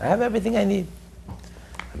need? I have everything I need.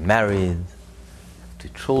 I'm married, I have 2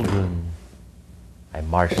 children, I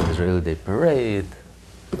march in the Israeli Day Parade.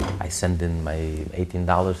 I send in my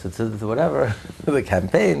 $18 to whatever, the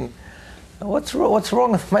campaign. What's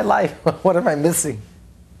wrong with my life? What am I missing?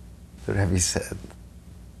 The Rebbe said,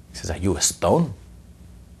 he says, are you a stone?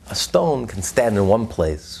 A stone can stand in one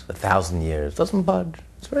place for 1,000 years, doesn't budge,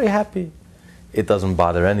 it's very happy. It doesn't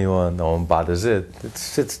bother anyone, no one bothers it. It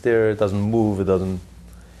sits there, it doesn't move, it doesn't...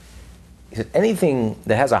 He said, anything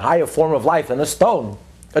that has a higher form of life than a stone,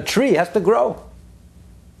 a tree has to grow.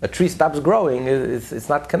 A tree stops growing, it's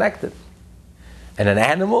not connected. And an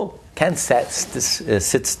animal can't sit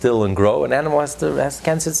still and grow. An animal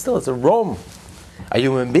can't sit still, it's a roam. A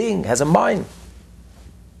human being has a mind.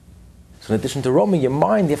 So in addition to roaming your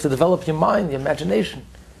mind, you have to develop your mind, your imagination.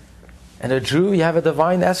 And a Jew, you have a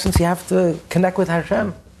divine essence, you have to connect with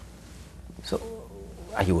Hashem. So,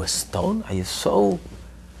 are you a stone? Are you so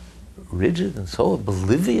rigid and so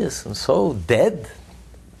oblivious and so dead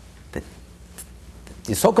that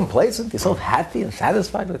you're so complacent, you're so happy and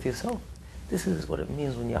satisfied with yourself? This is what it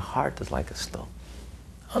means when your heart is like a stone.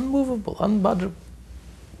 Unmovable, unbudgeable,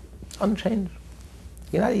 unchanged.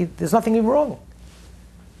 There's nothing wrong.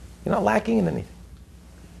 You're not lacking in anything.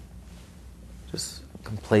 Just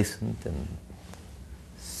complacent and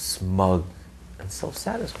smug and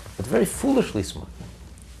self-satisfied, but very foolishly smug.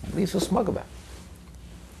 What are you so smug about?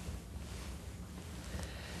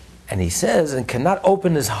 And he says, and cannot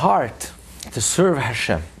open his heart to serve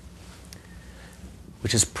Hashem,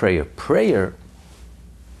 which is prayer. Prayer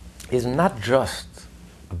is not just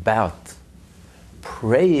about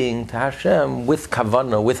praying to Hashem with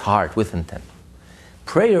kavanah, with heart, with intent.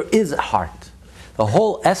 Prayer is heart. The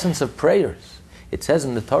whole essence of prayers. It says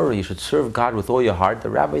in the Torah, you should serve God with all your heart. The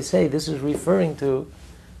rabbis say this is referring to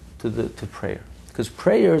prayer. Because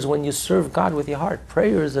prayer is when you serve God with your heart.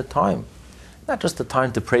 Prayer is a time, not just a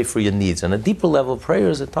time to pray for your needs. On a deeper level, prayer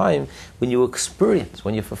is a time when you experience,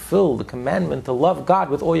 when you fulfill the commandment to love God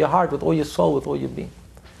with all your heart, with all your soul, with all your being.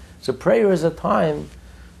 So prayer is a time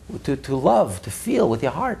to love, to feel with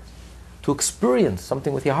your heart, to experience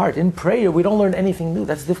something with your heart. In prayer, we don't learn anything new.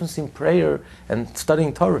 That's the difference in prayer and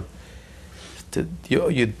studying Torah.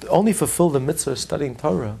 You only fulfill the mitzvah of studying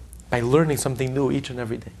Torah by learning something new each and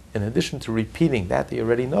every day. In addition to repeating that you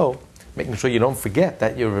already know, making sure you don't forget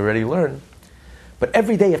that you've already learned. But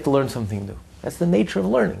every day you have to learn something new. That's the nature of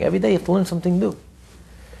learning. Every day you have to learn something new.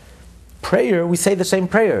 Prayer, we say the same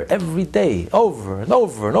prayer every day, over and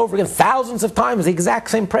over and over again, thousands of times, the exact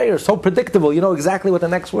same prayer, so predictable, you know exactly what the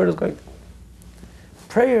next word is going to be.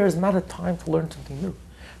 Prayer is not a time to learn something new.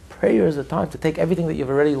 Prayer is a time to take everything that you've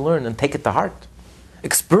already learned and take it to heart.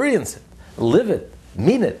 Experience it, live it,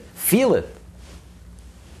 mean it, feel it.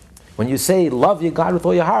 When you say love your God with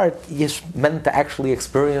all your heart, you're meant to actually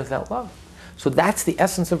experience that love. So that's the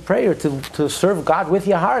essence of prayer, to serve God with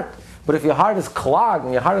your heart. But if your heart is clogged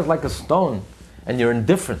and your heart is like a stone and you're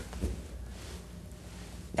indifferent,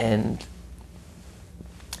 and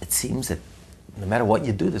it seems that no matter what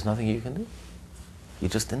you do, there's nothing you can do. You're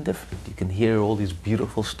just indifferent. You can hear all these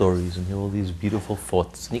beautiful stories and hear all these beautiful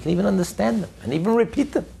thoughts, and you can even understand them and even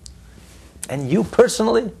repeat them. And you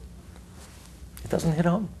personally, it doesn't hit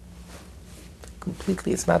home.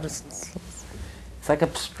 Completely, it's like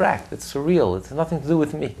abstract, it's surreal, it's nothing to do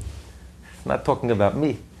with me. It's not talking about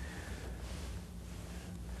me.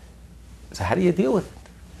 So how do you deal with it?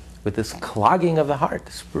 With this clogging of the heart,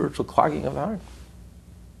 the spiritual clogging of the heart?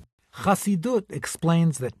 Chassidut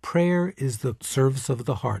explains that prayer is the service of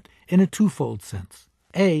the heart in a twofold sense.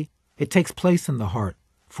 A, it takes place in the heart,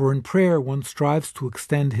 for in prayer one strives to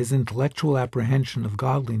extend his intellectual apprehension of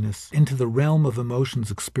godliness into the realm of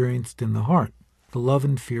emotions experienced in the heart, the love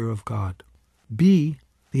and fear of God. B,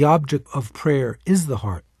 the object of prayer is the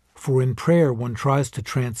heart, for in prayer one tries to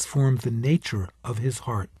transform the nature of his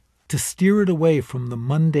heart, to steer it away from the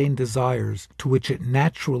mundane desires to which it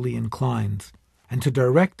naturally inclines, and to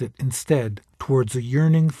direct it instead towards a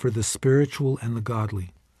yearning for the spiritual and the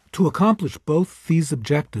godly. To accomplish both these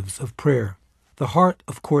objectives of prayer, the heart,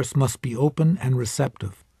 of course, must be open and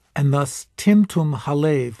receptive, and thus Timtum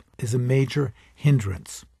Halev is a major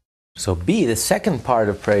hindrance. So B, the second part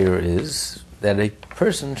of prayer is that a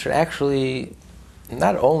person should actually,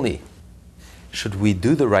 not only should we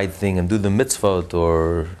do the right thing and do the mitzvot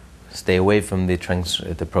or stay away from the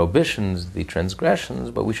prohibitions, the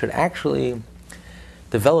transgressions, but we should actually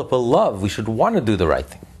develop a love. We should want to do the right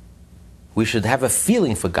thing. We should have a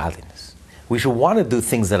feeling for godliness. We should want to do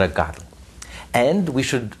things that are godly. And we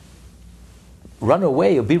should run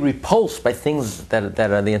away or be repulsed by things that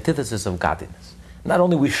are the antithesis of godliness. Not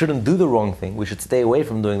only we shouldn't do the wrong thing, we should stay away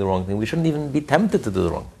from doing the wrong thing. We shouldn't even be tempted to do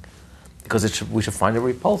the wrong thing, because we should find it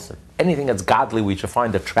repulsive. Anything that's godly we should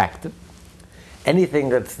find attractive. anything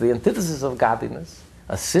that's the antithesis of godliness,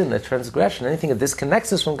 a sin, a transgression, anything that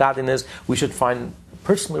disconnects us from godliness, we should find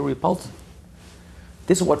personally repulsive.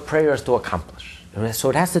 This is what prayer is to accomplish. So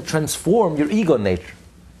it has to transform your ego nature.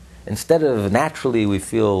 Instead of naturally we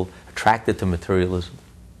feel attracted to materialism,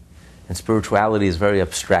 and spirituality is very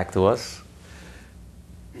abstract to us,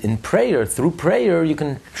 in prayer, through prayer, you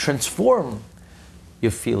can transform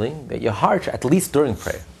your feeling, that your heart, at least during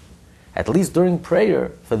prayer. At least during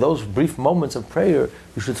prayer, for those brief moments of prayer,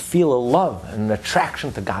 you should feel a love and an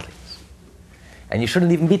attraction to godliness. And you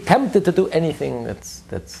shouldn't even be tempted to do anything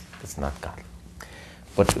that's not godly.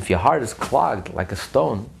 But if your heart is clogged like a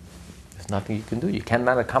stone, there's nothing you can do. You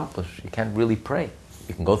cannot accomplish. You can't really pray.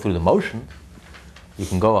 You can go through the motions. You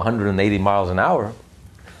can go 180 miles an hour,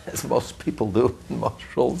 as most people do in most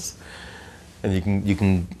shuls, and you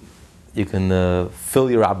can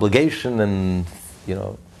fill your obligation and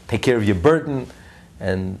take care of your burden,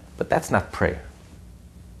 but that's not prayer.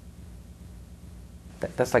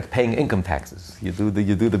 That's like paying income taxes. You do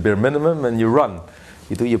the bare minimum and you run.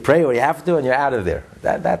 You pray or you have to, and you're out of there.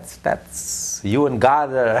 That's you and God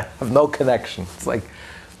have no connection. It's like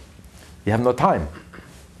you have no time.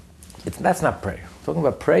 That's not prayer. Talking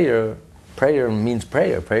about prayer. Prayer means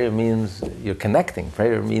prayer. Prayer means you're connecting.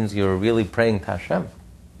 Prayer means you're really praying to Hashem.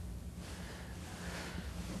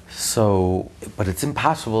 So, but it's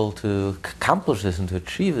impossible to accomplish this and to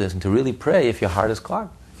achieve this and to really pray if your heart is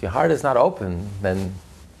clogged. If your heart is not open, then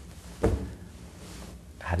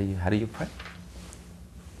how do you pray?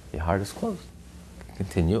 Your heart is closed.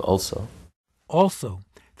 Continue also. Also,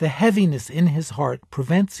 the heaviness in his heart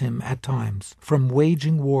prevents him at times from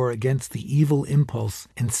waging war against the evil impulse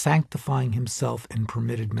and sanctifying himself in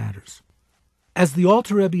permitted matters. As the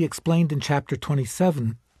Alter Rebbe explained in chapter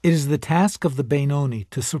 27, it is the task of the Beinoni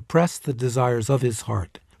to suppress the desires of his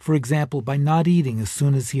heart, for example, by not eating as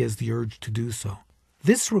soon as he has the urge to do so.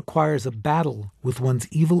 This requires a battle with one's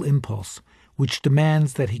evil impulse, which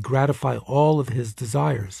demands that he gratify all of his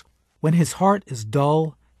desires. When his heart is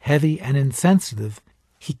dull, heavy, and insensitive,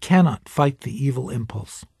 he cannot fight the evil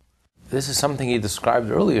impulse. This is something he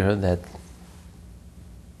described earlier, that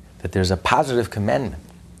there's a positive commandment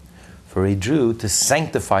for a Jew to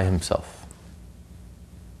sanctify himself.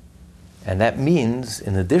 And that means,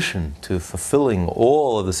 in addition to fulfilling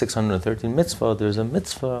all of the 613 mitzvah,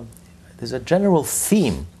 there's a general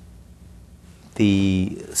theme,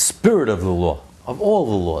 the spirit of the law, of all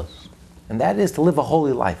the laws. And that is to live a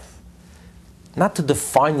holy life. Not to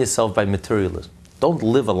define yourself by materialism. Don't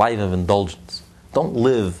live a life of indulgence. Don't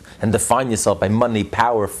live and define yourself by money,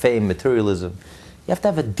 power, fame, materialism. You have to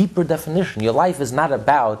have a deeper definition. Your life is not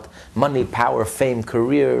about money, power, fame,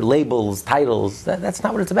 career, labels, titles. That's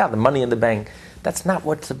not what it's about. The money in the bank. That's not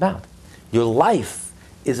what it's about. Your life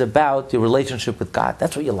is about your relationship with God.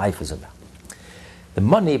 That's what your life is about. The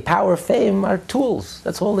money, power, fame are tools.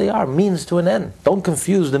 That's all they are, means to an end. Don't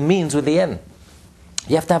confuse the means with the end.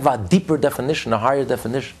 You have to have a deeper definition, a higher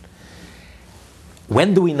definition.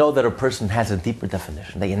 When do we know that a person has a deeper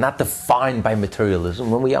definition? That you're not defined by materialism.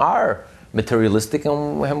 When we are materialistic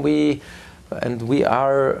and when we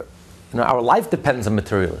are, our life depends on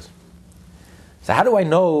materialism. So how do I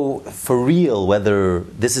know for real whether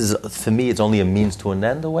this is, for me, it's only a means to an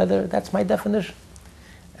end, or whether that's my definition?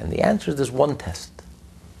 And the answer is there's one test.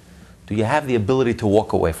 Do you have the ability to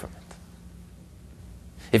walk away from it?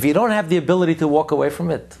 If you don't have the ability to walk away from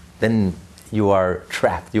it, then you are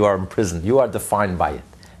trapped, you are imprisoned, you are defined by it.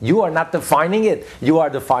 You are not defining it, you are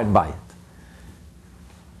defined by it.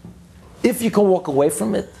 If you can walk away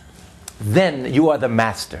from it, then you are the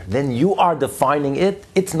master. Then you are defining it,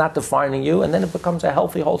 it's not defining you, and then it becomes a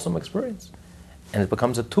healthy, wholesome experience. And it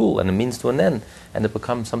becomes a tool and a means to an end, and it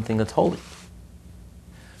becomes something that's holy.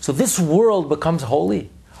 So this world becomes holy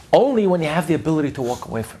only when you have the ability to walk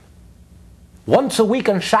away from it. Once a week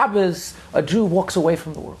on Shabbos, a Jew walks away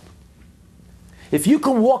from the world. If you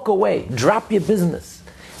can walk away, drop your business,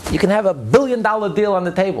 you can have $1 billion deal on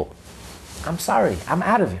the table. I'm sorry, I'm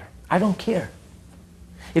out of here. I don't care.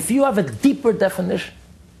 If you have a deeper definition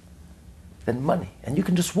than money, and you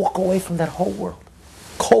can just walk away from that whole world.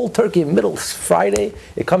 Cold turkey, middle Friday,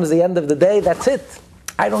 it comes the end of the day, that's it.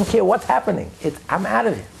 I don't care what's happening. I'm out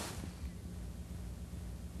of here.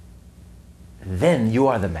 Then you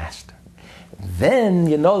are the master. Then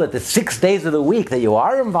you know that the 6 days of the week that you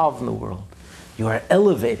are involved in the world, you are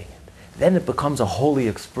elevating it. Then it becomes a holy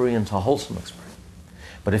experience, a wholesome experience.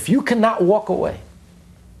 But if you cannot walk away,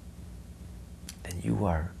 then you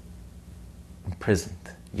are imprisoned.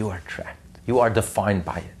 You are trapped. You are defined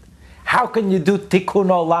by it. How can you do tikkun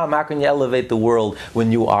olam? How can you elevate the world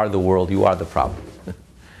when you are the world? You are the problem.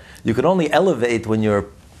 You can only elevate when you're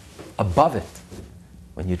above it,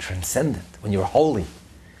 when you transcend it, when you're holy.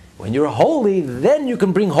 When you're holy, then you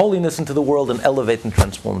can bring holiness into the world and elevate and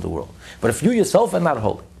transform the world. But if you yourself are not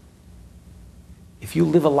holy, if you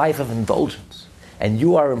live a life of indulgence, and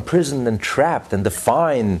you are imprisoned and trapped and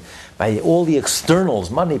defined by all the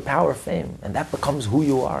externals, money, power, fame, and that becomes who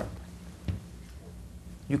you are,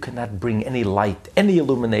 you cannot bring any light, any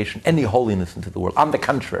illumination, any holiness into the world. On the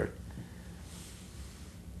contrary,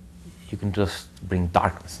 you can just bring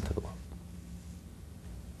darkness into the world.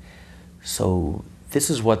 So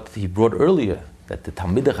this is what he brought earlier, that the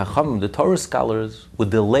Talmidei Chachamim, the Torah scholars,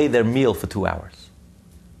 would delay their meal for 2 hours.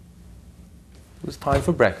 It was time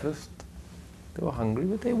for breakfast. They were hungry,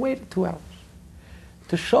 but they waited 2 hours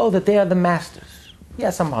to show that they are the masters.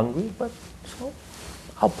 Yes, I'm hungry, but so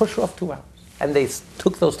I'll push off 2 hours. And they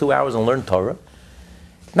took those 2 hours and learned Torah.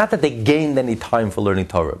 Not that they gained any time for learning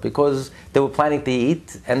Torah, because they were planning to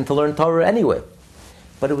eat and to learn Torah anyway.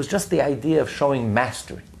 But it was just the idea of showing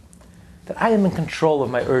mastery. That I am in control of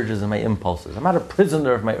my urges and my impulses. I'm not a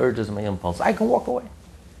prisoner of my urges and my impulses. I can walk away.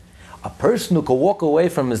 A person who can walk away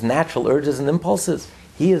from his natural urges and impulses,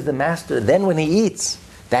 he is the master. Then when he eats,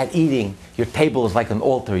 that eating, your table is like an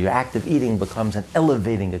altar. Your act of eating becomes an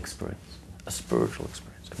elevating experience, a spiritual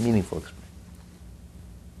experience, a meaningful experience.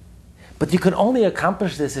 But you can only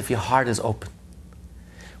accomplish this if your heart is open.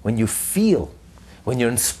 When you feel, when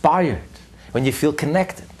you're inspired, when you feel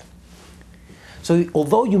connected. So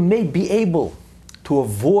although you may be able to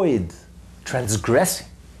avoid transgressing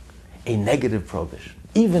a negative prohibition,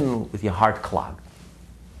 even with your heart clogged,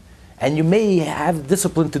 and you may have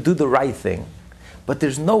discipline to do the right thing, but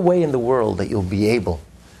there's no way in the world that you'll be able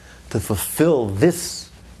to fulfill this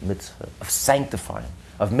mitzvah of sanctifying,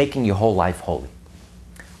 of making your whole life holy,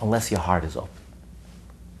 unless your heart is open.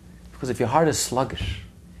 Because if your heart is sluggish,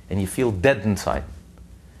 and you feel dead inside,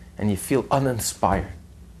 and you feel uninspired,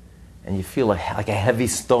 and you feel like a heavy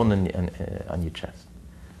stone on your chest,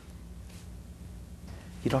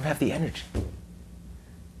 you don't have the energy.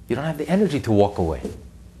 You don't have the energy to walk away.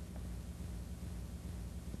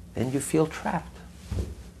 Then you feel trapped.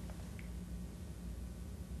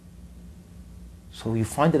 So you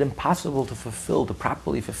find it impossible to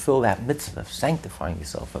properly fulfill that mitzvah of sanctifying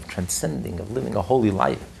yourself, of transcending, of living a holy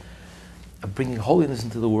life, of bringing holiness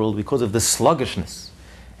into the world because of the sluggishness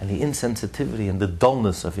and the insensitivity and the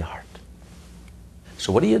dullness of your heart.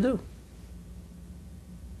 So what do?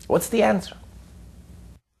 What's the answer?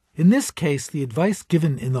 In this case, the advice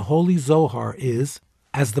given in the Holy Zohar is,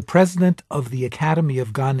 as the president of the Academy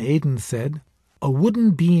of Gan Eden said, a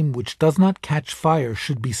wooden beam which does not catch fire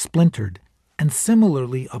should be splintered, and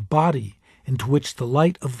similarly a body into which the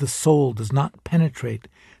light of the soul does not penetrate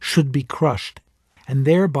should be crushed, and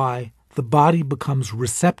thereby the body becomes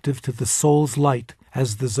receptive to the soul's light,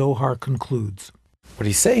 as the Zohar concludes. What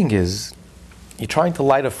he's saying is, you're trying to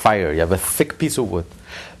light a fire, you have a thick piece of wood,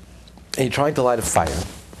 and you're trying to light a fire,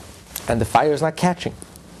 and the fire is not catching.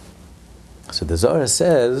 So the Zohar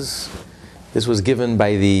says, this was given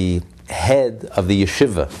by the head of the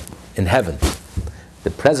yeshiva in heaven, the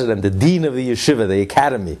president, the dean of the yeshiva, the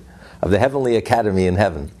academy, of the heavenly academy in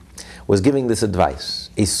heaven, was giving this advice.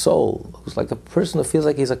 A soul who's like a person who feels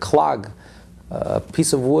like he's a clog, a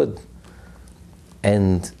piece of wood,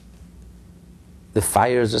 and the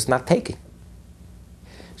fire is just not taking.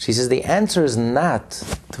 She says the answer is not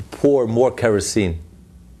to pour more kerosene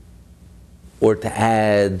or to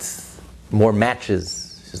add more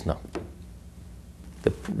matches. She says no.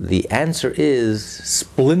 The answer is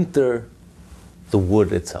splinter the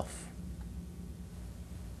wood itself.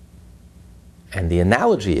 And the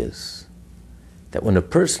analogy is that when a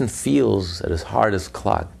person feels that his heart is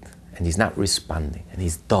clogged and he's not responding and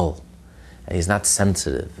he's dull and he's not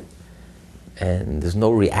sensitive and there's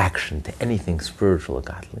no reaction to anything spiritual or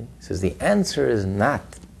godly, he says the answer is not,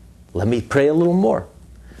 let me pray a little more,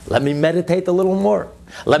 let me meditate a little more,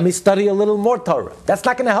 let me study a little more Torah. That's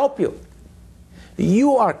not going to help you.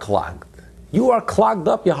 You are clogged. You are clogged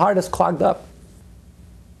up. Your heart is clogged up.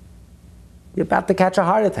 You're about to catch a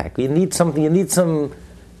heart attack. You need something. You need some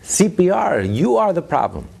CPR. You are the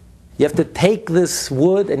problem. You have to take this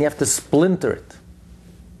wood and you have to splinter it.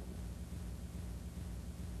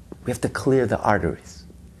 We have to clear the arteries.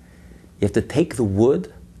 You have to take the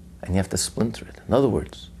wood and you have to splinter it. In other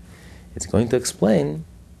words, it's going to explain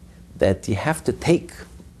that you have to take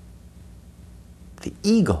the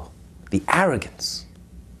ego, the arrogance.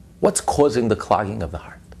 What's causing the clogging of the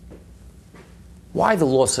heart? Why the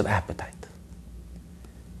loss of appetite?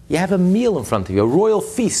 You have a meal in front of you, a royal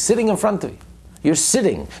feast sitting in front of you. You're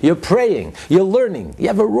sitting, you're praying, you're learning. You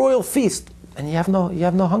have a royal feast, and you have no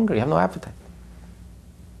hunger, you have no appetite.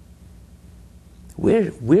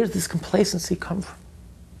 Where's this complacency come from?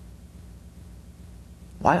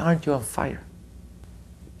 Why aren't you on fire?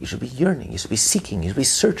 You should be yearning, you should be seeking, you should be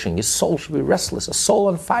searching, your soul should be restless, a soul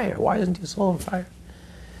on fire. Why isn't your soul on fire?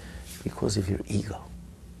 Because of your ego,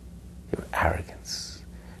 your arrogance.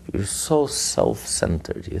 You're so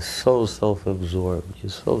self-centered, you're so self-absorbed,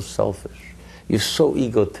 you're so selfish, you're so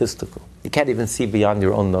egotistical. You can't even see beyond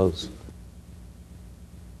your own nose.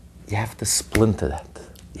 You have to splinter that.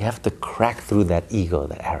 You have to crack through that ego,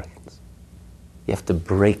 that arrogance. You have to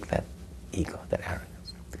break that ego, that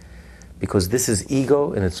arrogance. Because this is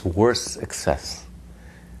ego in its worst excess.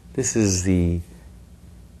 This is the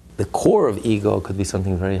core of ego could be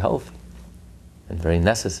something very healthy and very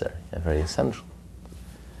necessary and very essential.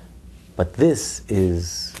 But this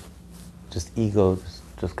is just ego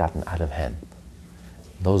just gotten out of hand.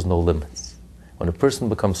 Knows no limits. When a person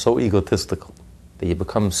becomes so egotistical that you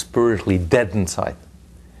become spiritually dead inside,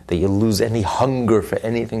 that you lose any hunger for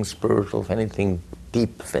anything spiritual, for anything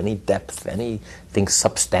deep, for any depth, for anything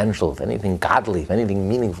substantial, for anything godly, for anything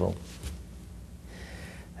meaningful.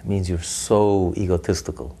 That means you're so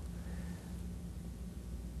egotistical.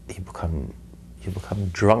 You become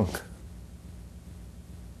drunk.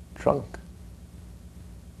 Drunk.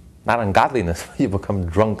 Not on godliness, but you become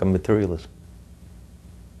drunk on materialism.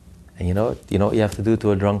 And you know what you have to do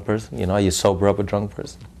to a drunk person? You know how you sober up a drunk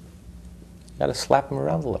person? You got to slap him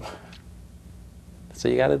around a little. That's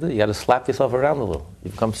what you got to do. You got to slap yourself around a little.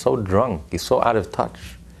 You become so drunk. You're so out of touch.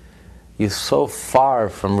 You're so far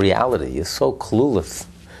from reality. You're so clueless.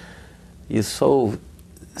 You're so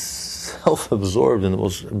self-absorbed in the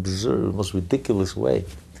most absurd, most ridiculous way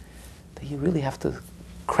that you really have to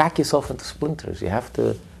crack yourself into splinters. You have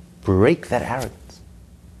to break that arrogance.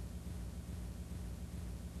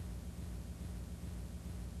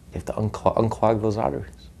 You have to unclog those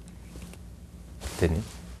arteries. Didn't you?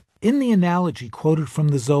 In the analogy quoted from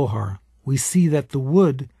the Zohar, we see that the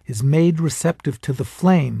wood is made receptive to the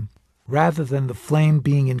flame rather than the flame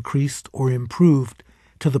being increased or improved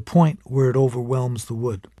to the point where it overwhelms the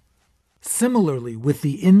wood. Similarly, with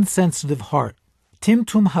the insensitive heart,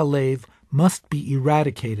 Timtum Halev must be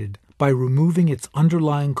eradicated by removing its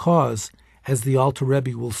underlying cause, as the Alter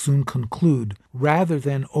Rebbe will soon conclude, rather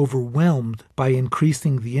than overwhelmed by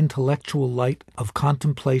increasing the intellectual light of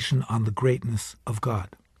contemplation on the greatness of God.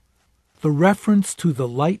 The reference to the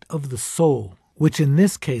light of the soul, which in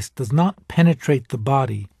this case does not penetrate the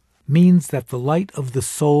body, means that the light of the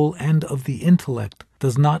soul and of the intellect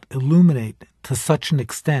does not illuminate to such an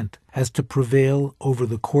extent as to prevail over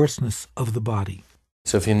the coarseness of the body.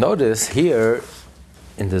 So if you notice here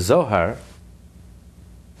in the Zohar,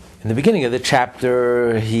 in the beginning of the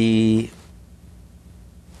chapter, he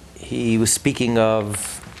was speaking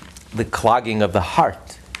of the clogging of the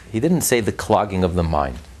heart. He didn't say the clogging of the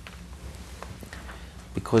mind.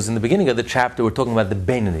 Because in the beginning of the chapter, we're talking about the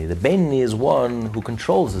Beinoni. The Beinoni is one who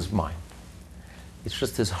controls his mind. It's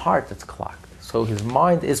just his heart that's clogged. So his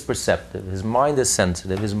mind is perceptive, his mind is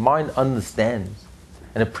sensitive, his mind understands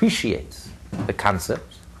and appreciates the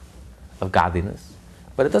concepts of godliness,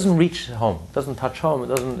 but it doesn't reach home, it doesn't touch home,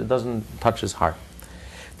 it doesn't touch his heart.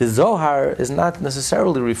 The Zohar is not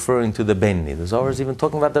necessarily referring to the Beinoni. The Zohar is even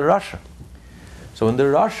talking about the Rasha. So in the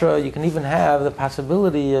Rasha, you can even have the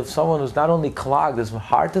possibility of someone who's not only clogged, his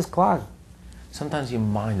heart is clogged, sometimes your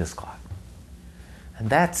mind is clogged. And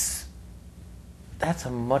that's a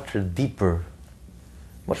much deeper,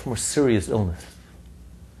 much more serious illness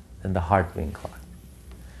than the heart being clogged.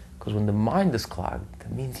 Because when the mind is clogged,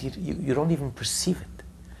 that means you don't even perceive it.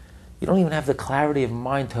 You don't even have the clarity of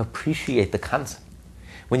mind to appreciate the concept.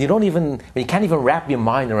 When you can't even wrap your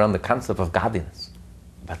mind around the concept of godliness,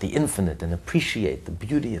 about the infinite, and appreciate the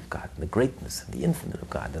beauty of God, and the greatness and the infinite of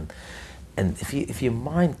God. And if your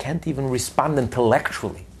mind can't even respond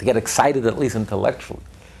intellectually, to get excited at least intellectually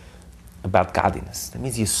about godliness, that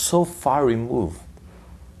means you're so far removed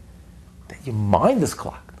that your mind is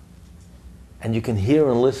clogged. And you can hear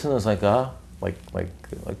and listen, it's like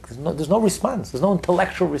there's no response, there's no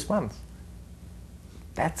intellectual response.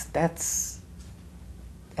 That's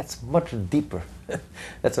much deeper.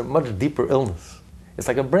 That's a much deeper illness. It's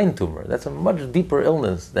like a brain tumor. That's a much deeper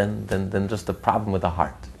illness than just a problem with the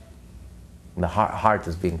heart. And the heart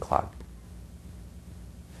is being clogged.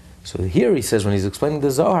 So here he says, when he's explaining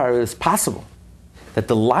the Zohar, it's possible that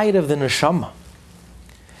the light of the neshama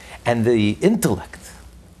and the intellect,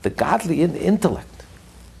 the godly intellect,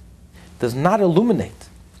 does not illuminate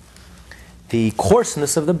the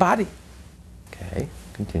coarseness of the body. Okay,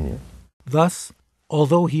 continue. Thus,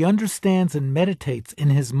 although he understands and meditates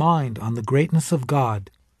in his mind on the greatness of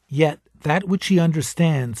God, yet that which he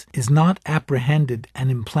understands is not apprehended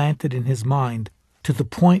and implanted in his mind to the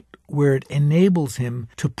point where it enables him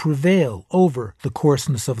to prevail over the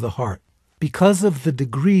coarseness of the heart, because of the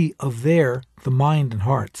degree of the mind and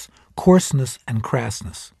heart's, coarseness and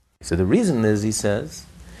crassness. So the reason is, he says,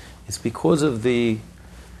 it's because of the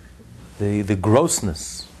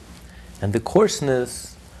grossness and the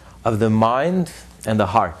coarseness of the mind and the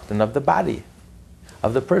heart and of the body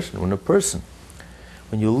of the person.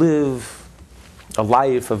 When you live a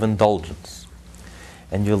life of indulgence,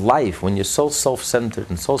 and your life, when you're so self-centered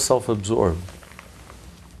and so self-absorbed,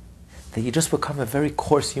 that you just become a very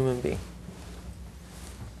coarse human being.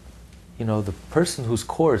 You know, the person who's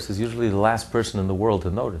coarse is usually the last person in the world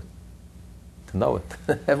to know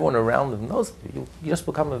it. Everyone around them knows it. You just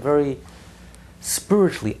become a very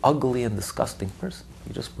spiritually ugly and disgusting person.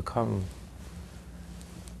 You just become,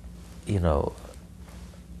 a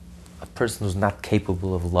person who's not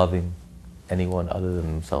capable of loving anyone other than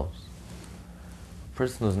themselves. A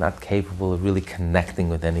person who's not capable of really connecting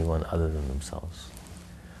with anyone other than themselves.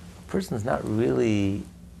 A person who's not really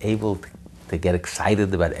able to get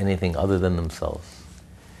excited about anything other than themselves.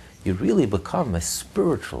 You really become a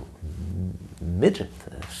spiritual midget,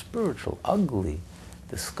 a spiritual, ugly,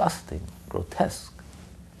 disgusting, grotesque,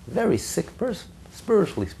 very sick person,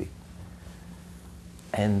 spiritually speaking.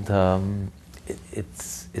 And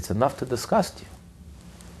it's enough to disgust you.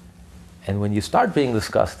 And when you start being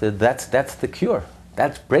disgusted, that's the cure.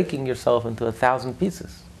 That's breaking yourself into 1,000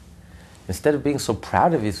 pieces. Instead of being so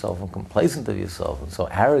proud of yourself and complacent of yourself and so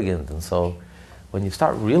arrogant and so, when you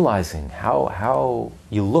start realizing how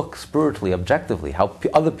you look spiritually, objectively, how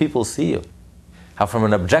other people see you, how from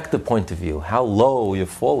an objective point of view, how low you've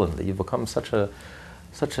fallen, that you've become such a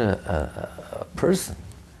person,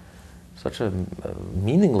 such a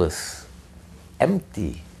meaningless,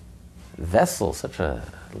 empty vessel, such a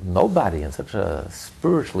nobody, and such a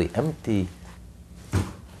spiritually empty,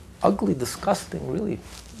 ugly, disgusting, really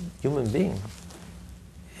human being.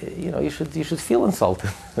 You should feel insulted.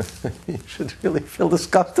 You should really feel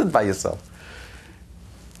disgusted by yourself.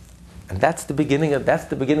 And that's the beginning of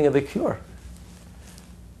the cure,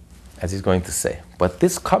 as he's going to say. But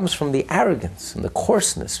this comes from the arrogance, from the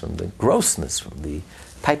coarseness, from the grossness, from the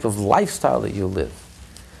type of lifestyle that you live,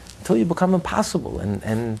 until you become impossible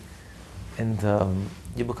and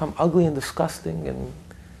you become ugly and disgusting and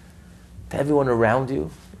to everyone around you.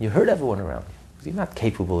 You hurt everyone around you. You're not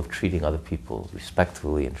capable of treating other people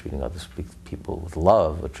respectfully and treating other people with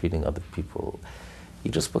love or treating other people. You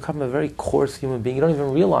just become a very coarse human being. You don't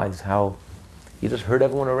even realize how you just hurt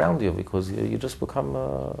everyone around you because you just become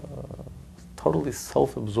a totally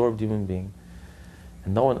self-absorbed human being.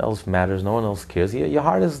 And no one else matters, no one else cares. Your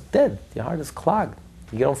heart is dead, your heart is clogged.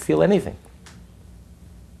 You don't feel anything.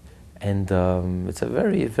 And it's a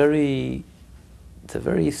very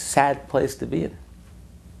sad place to be in.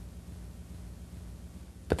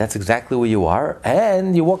 But that's exactly where you are,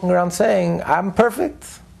 and you're walking around saying, I'm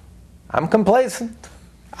perfect, I'm complacent,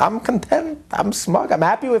 I'm content, I'm smug, I'm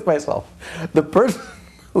happy with myself. The person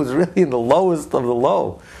who's really in the lowest of the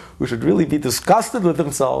low, who should really be disgusted with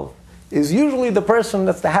himself, is usually the person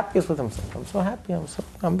that's the happiest with himself. I'm so happy,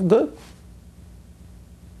 I'm good.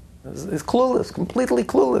 It's clueless, completely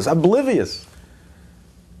clueless, oblivious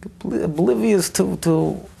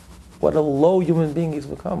to what a low human being he's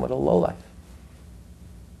become, what a low life.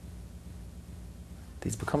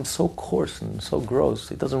 He's become so coarse and so gross,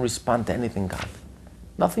 he doesn't respond to anything God.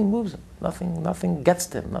 Nothing moves him, nothing gets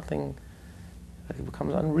to him, nothing, he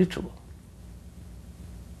becomes unreachable.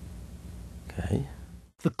 Okay?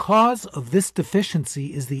 The cause of this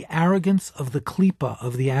deficiency is the arrogance of the klipa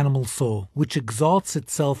of the animal soul, which exalts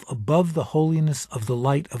itself above the holiness of the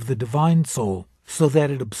light of the divine soul, so that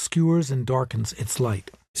it obscures and darkens its light.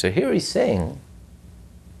 So here he's saying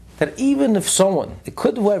that even if someone, it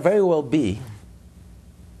could very well be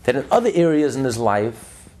that in other areas in his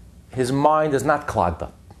life, his mind is not clogged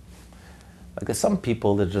up. Like there's some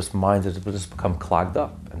people that just minds have just become clogged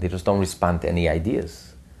up and they just don't respond to any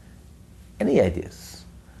ideas. Any ideas.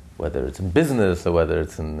 Whether it's in business or whether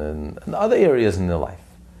it's in other areas in their life.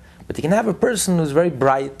 But you can have a person who's very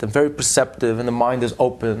bright and very perceptive and the mind is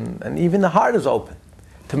open and even the heart is open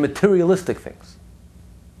to materialistic things.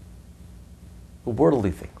 Worldly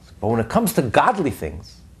things. But when it comes to godly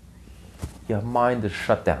things, your mind is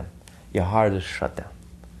shut down. Your heart is shut down.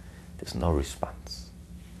 There's no response.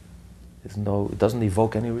 It doesn't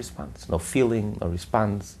evoke any response. No feeling, no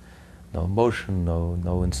response, no emotion,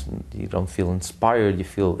 you don't feel inspired, you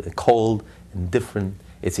feel cold, indifferent,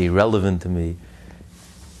 it's irrelevant to me.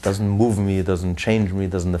 It doesn't move me, it doesn't change me,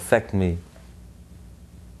 it doesn't affect me.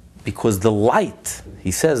 Because the light,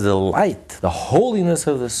 he says, the holiness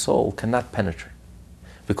of the soul cannot penetrate.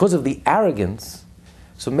 Because of the arrogance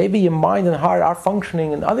So maybe your mind and heart are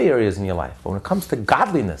functioning in other areas in your life. But when it comes to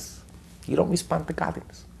godliness, you don't respond to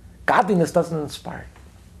godliness. Godliness doesn't inspire you.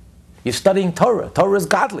 You're studying Torah. Torah is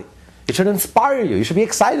godly. It should inspire you. You should be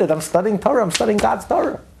excited. I'm studying Torah. I'm studying God's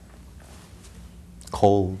Torah.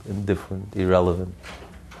 Cold, indifferent, irrelevant.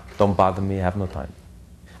 Don't bother me. I have no time.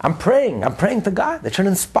 I'm praying. I'm praying to God. It should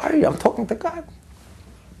inspire you. I'm talking to God.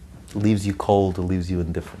 It leaves you cold. It leaves you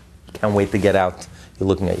indifferent. You can't wait to get out. You're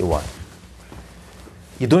looking at your wife.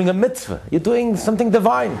 You're doing a mitzvah. You're doing something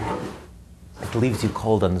divine. It leaves you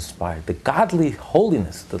cold, uninspired. The godly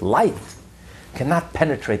holiness, the light, cannot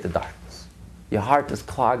penetrate the darkness. Your heart is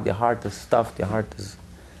clogged. Your heart is stuffed. Your heart is...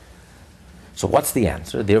 So what's the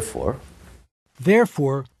answer? Therefore,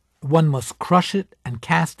 one must crush it and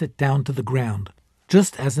cast it down to the ground,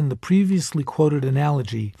 just as in the previously quoted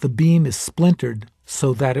analogy, the beam is splintered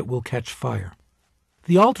so that it will catch fire.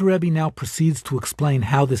 The Alter Rebbe now proceeds to explain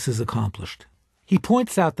how this is accomplished. He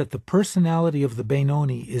points out that the personality of the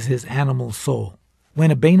Beinoni is his animal soul.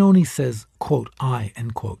 When a Beinoni says, quote, I,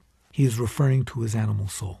 end quote, he is referring to his animal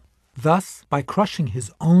soul. Thus, by crushing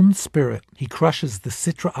his own spirit, he crushes the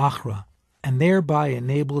Sitra Achra, and thereby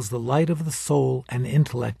enables the light of the soul and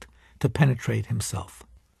intellect to penetrate himself.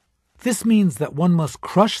 This means that one must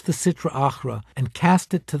crush the Sitra Achra and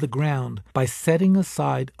cast it to the ground by setting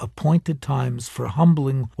aside appointed times for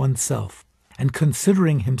humbling oneself and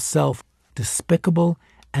considering himself despicable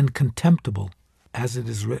and contemptible, as it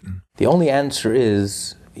is written. The only answer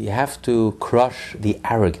is you have to crush the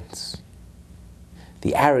arrogance,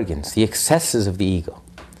 the excesses of the ego,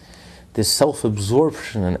 this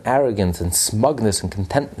self-absorption and arrogance and smugness and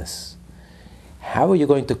contentness. How are you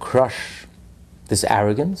going to crush this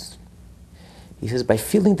arrogance? He says, by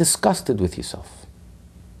feeling disgusted with yourself.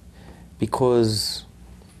 Because,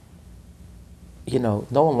 no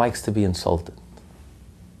one likes to be insulted.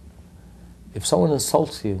 If someone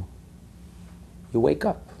insults you, you wake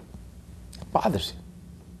up. It bothers you.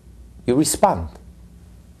 You respond.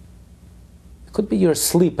 It could be you're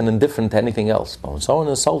asleep and indifferent to anything else, but when someone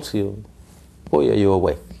insults you, boy, are you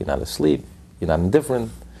awake. You're not asleep, you're not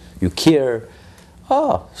indifferent, you care.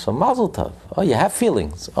 Oh, so mazel tov. Oh, you have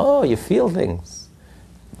feelings. Oh, you feel things.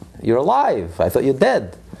 You're alive. I thought you're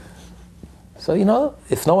dead. So,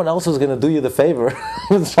 if no one else is going to do you the favor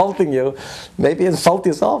of insulting you, maybe insult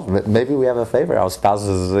yourself. Maybe we have a favor. Our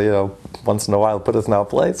spouses, once in a while put us in our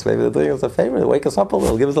place. Maybe they're doing us a favor. They wake us up a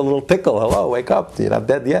little, give us a little tickle. Hello, wake up. You're not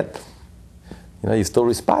dead yet. You still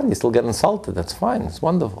respond. You still get insulted. That's fine. It's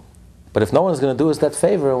wonderful. But if no one's going to do us that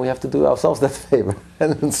favor, we have to do ourselves that favor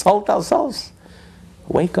and insult ourselves.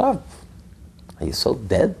 Wake up. Are you so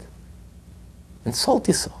dead? Insult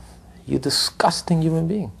yourself. You disgusting human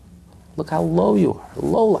being. Look how low you are,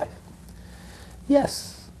 low life.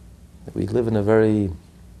 Yes, we live in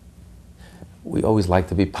we always like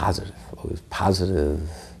to be positive, always positive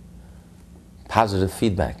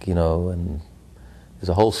feedback, and there's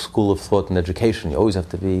a whole school of thought in education. You always have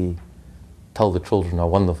to tell the children how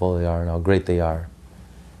wonderful they are and how great they are.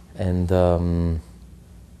 And,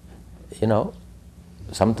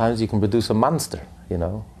 sometimes you can produce a monster,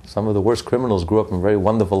 Some of the worst criminals grew up in very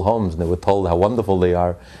wonderful homes and they were told how wonderful they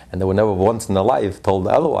are, and they were never once in their life told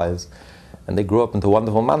otherwise, and they grew up into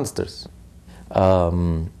wonderful monsters.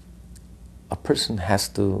 A person has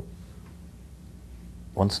to,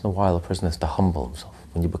 once in a while, humble himself.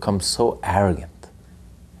 When you become so arrogant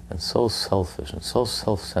and so selfish and so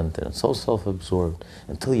self-centered and so self-absorbed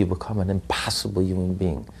until you become an impossible human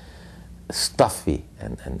being, stuffy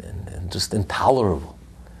and just intolerable.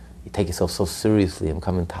 You take yourself so seriously and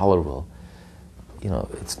become intolerable,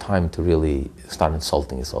 it's time to really start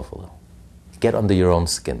insulting yourself a little. Get under your own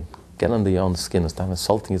skin. Get under your own skin and start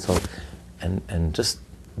insulting yourself and just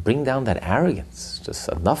bring down that arrogance. Just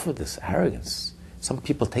enough of this arrogance. Some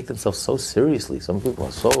people take themselves so seriously. Some people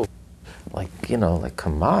are so,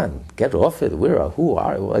 come on, get off it. Who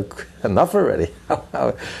are you? Enough already.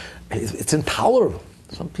 It's intolerable.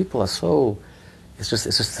 Some people are so, it's just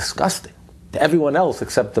disgusting. To everyone else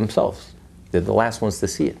except themselves. They're the last ones to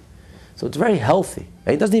see it. So it's very healthy.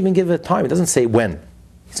 And he doesn't even give it a time. He doesn't say when.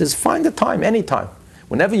 He says, find a time, any time.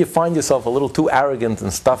 Whenever you find yourself a little too arrogant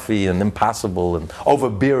and stuffy and impossible and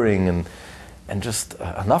overbearing and just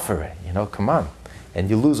enough already, come on. And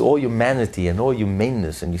you lose all humanity and all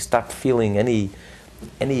humaneness and you stop feeling any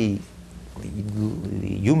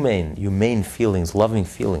humane feelings, loving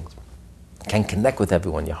feelings. Can't connect with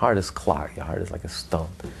everyone. Your heart is clogged. Your heart is like a stone.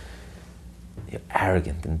 You're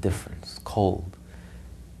arrogant, indifferent, cold.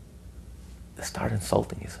 Start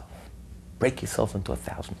insulting yourself. Break yourself into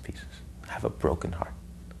 1,000 pieces. Have a broken heart.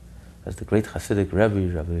 As the great Hasidic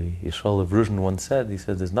Rebbe, Rabbi Yisrael of Ruzhin once said, he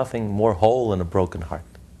said, there's nothing more whole than a broken heart.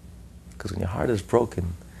 Because when your heart is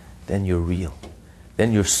broken, then you're real.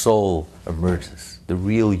 Then your soul emerges, the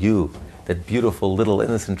real you, that beautiful little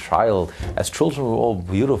innocent child. As children, we're all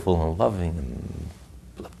beautiful and loving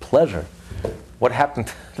and pleasure. What happened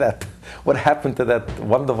to that? What happened to that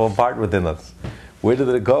wonderful part within us? Where did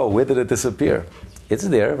it go? Where did it disappear? It's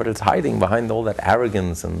there, but it's hiding behind all that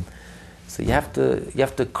arrogance, and so you have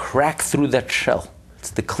to crack through that shell.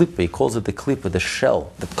 It's the klipa. He calls it the klipa, the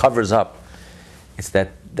shell that covers up. It's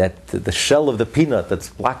that the shell of the peanut that's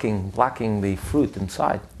blocking the fruit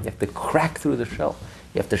inside. You have to crack through the shell.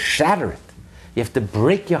 You have to shatter it. You have to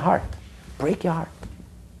break your heart. Break your heart.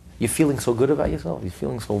 You're feeling so good about yourself. You're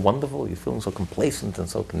feeling so wonderful. You're feeling so complacent and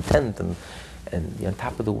so content, and you're on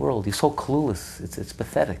top of the world. You're so clueless. It's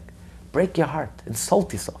pathetic. Break your heart.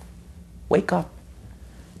 Insult yourself. Wake up.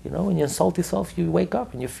 When you insult yourself, you wake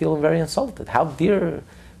up and you're feeling very insulted. How dear.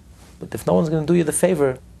 But if no one's going to do you the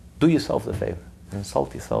favor, do yourself the favor.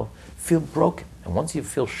 Insult yourself. Feel broken. And once you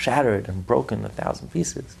feel shattered and broken in 1,000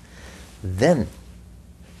 pieces, then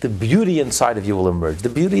the beauty inside of you will emerge. The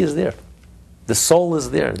beauty is there. The soul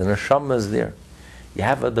is there. The neshama is there. You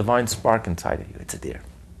have a divine spark inside of you. It's there.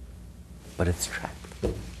 But it's trapped.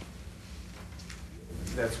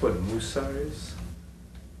 That's what Musar is?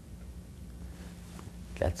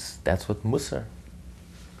 That's what Musar.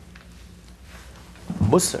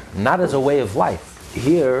 Musar, not as a way of life.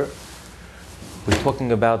 Here, we're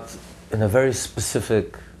talking about in a very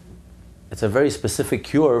specific, it's a very specific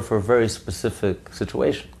cure for a very specific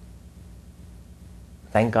situation.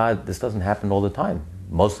 Thank God this doesn't happen all the time.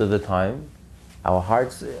 Most of the time, the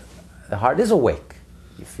heart is awake.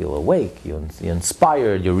 You feel awake, you're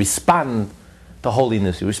inspired, you respond to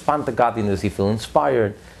holiness, you respond to godliness, you feel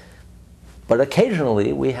inspired. But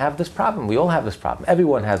occasionally we have this problem. We all have this problem.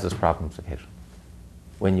 Everyone has this problem occasionally.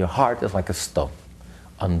 When your heart is like a stone,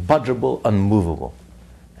 unbudgeable, unmovable.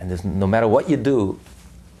 And there's, no matter what you do,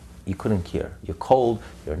 you couldn't care. You're cold,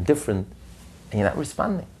 you're indifferent, and you're not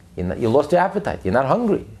responding. You lost your appetite, you're not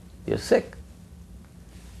hungry, you're sick.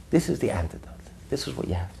 This is the antidote. This is what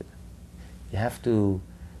you have to do. You have to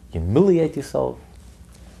humiliate yourself,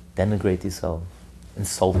 denigrate yourself,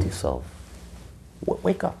 insult yourself.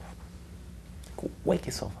 Wake up. Wake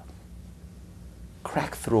yourself up.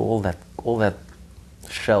 Crack through all that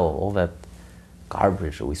shell, all that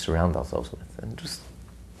garbage that we surround ourselves with, and just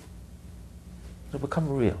become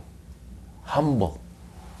real. Humble.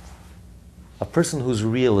 A person who's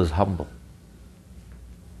real is humble.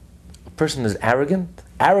 A person is arrogant.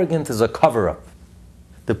 Arrogant is a cover-up.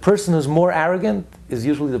 The person who's more arrogant is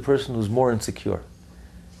usually the person who's more insecure.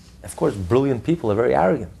 Of course, brilliant people are very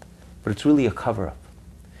arrogant, but it's really a cover-up.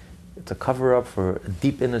 It's a cover-up for a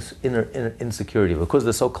deep inner insecurity. Because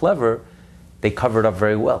they're so clever, they cover it up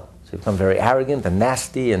very well. So they become very arrogant and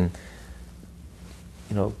nasty and,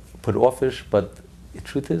 put offish. But the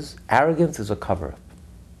truth is, arrogance is a cover-up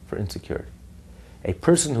for insecurity. A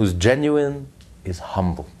person who's genuine is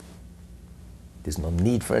humble. There's no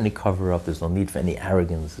need for any cover-up. There's no need for any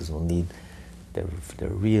arrogance. There's no need. They're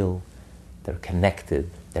real. They're connected.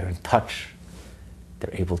 They're in touch.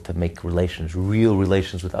 They're able to make real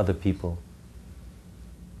relations with other people.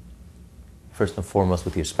 First and foremost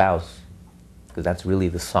with your spouse, because that's really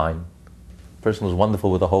the sign. A person who's wonderful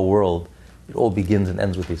with the whole world, it all begins and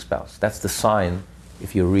ends with your spouse. That's the sign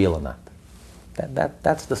if you're real or not.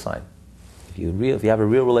 That's the sign. If you have a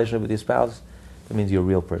real relationship with your spouse, that means you're a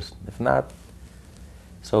real person. If not,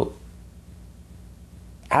 so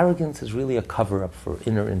arrogance is really a cover-up for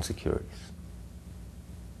inner insecurities.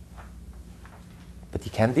 But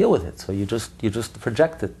you can't deal with it, so you just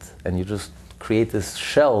project it, and you just create this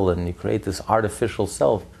shell, and you create this artificial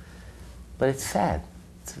self. But it's sad.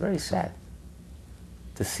 It's very sad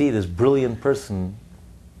to see this brilliant person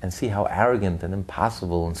and see how arrogant and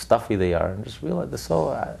impossible and stuffy they are, and just realize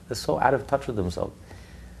they're so out of touch with themselves.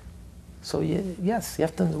 So yes, you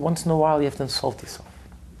have to, once in a while, you have to insult yourself.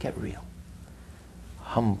 Get real.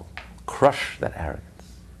 Humble. Crush that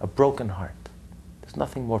arrogance. A broken heart. There's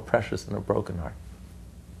nothing more precious than a broken heart.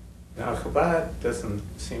 Now, Chabad doesn't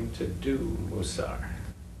seem to do Musar.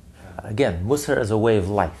 Again, Musar is a way of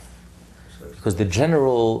life. Because the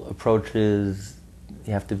general approach is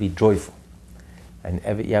you have to be joyful. And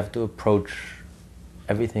you have to approach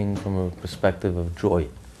everything from a perspective of joy.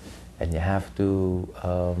 And you have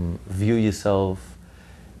to view yourself.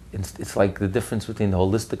 It's like the difference between the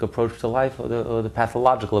holistic approach to life or the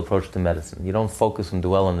pathological approach to medicine. You don't focus and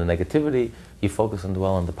dwell on the negativity, you focus and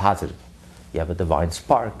dwell on the positive. You have a divine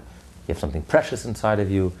spark, you have something precious inside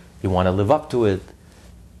of you, you want to live up to it,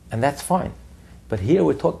 and that's fine. But here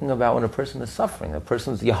we're talking about when a person is suffering,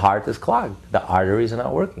 your heart is clogged, the arteries are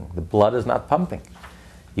not working, the blood is not pumping.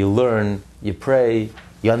 You learn, you pray,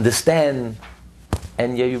 you understand,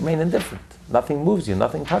 and you remain indifferent. Nothing moves you,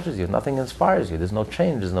 nothing touches you, nothing inspires you. There's no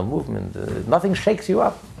change, there's no movement, nothing shakes you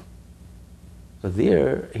up. But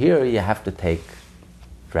here you have to take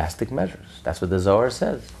drastic measures. That's what the Zohar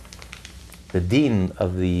says. The dean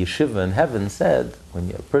of the yeshiva in heaven said, when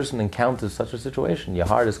a person encounters such a situation, your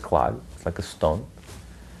heart is clogged, it's like a stone,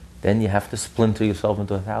 then you have to splinter yourself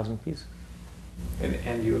into 1,000 pieces.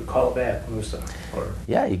 And you would call that Musar? Or?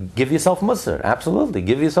 Yeah, you give yourself Musar, absolutely,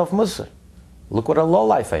 give yourself Musar. Look what a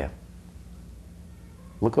lowlife I am.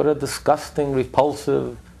 Look what a disgusting,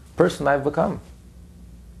 repulsive person I've become.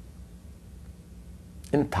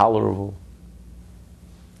 Intolerable,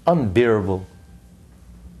 unbearable,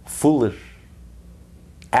 foolish,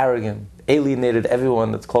 arrogant, alienated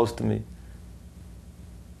everyone that's close to me.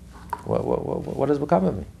 What has become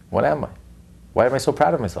of me? What am I? Why am I so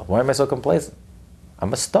proud of myself? Why am I so complacent?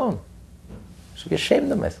 I'm a stone. I should be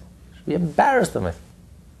ashamed of myself. I should be embarrassed of myself.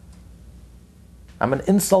 I'm an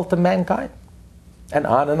insult to mankind. And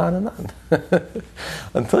on and on and on.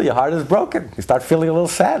 Until your heart is broken. You start feeling a little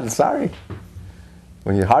sad and sorry.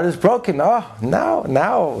 When your heart is broken, now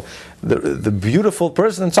the beautiful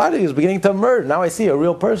person inside of you is beginning to emerge. Now I see a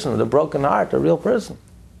real person with a broken heart, a real person.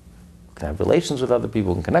 Who can have relations with other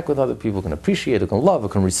people, who can connect with other people, who can appreciate, who can love, who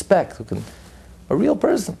can respect, a real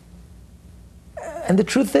person. And the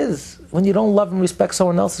truth is, when you don't love and respect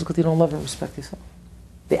someone else, it's because you don't love and respect yourself.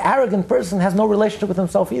 The arrogant person has no relationship with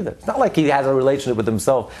himself either. It's not like he has a relationship with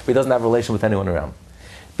himself, but he doesn't have a relationship with anyone around.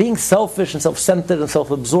 Being selfish and self-centered and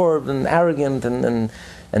self-absorbed and arrogant and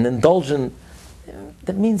indulgent,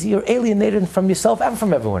 that means you're alienated from yourself and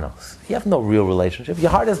from everyone else. You have no real relationship.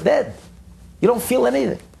 Your heart is dead. You don't feel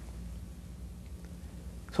anything.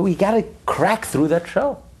 So we got to crack through that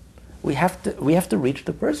shell. We have to reach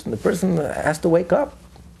the person. The person has to wake up.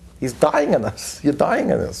 He's dying in us. You're dying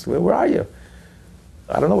in us. Where are you?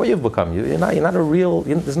 I don't know what you've become. You're not a real.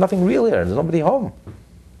 There's nothing real here. There's nobody home.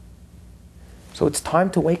 So it's time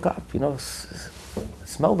to wake up.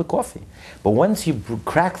 Smell the coffee. But once you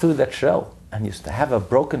crack through that shell and you have a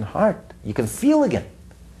broken heart, you can feel again.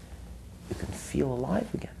 You can feel alive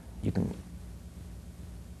again. You can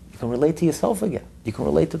relate to yourself again. You can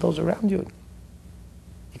relate to those around you again.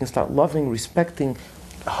 You can start loving, respecting,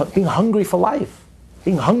 being hungry for life,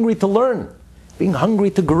 being hungry to learn, being hungry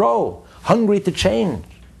to grow, hungry to change.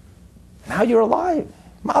 Now you're alive.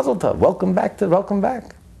 Mazel tov. Welcome back.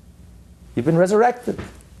 You've been resurrected.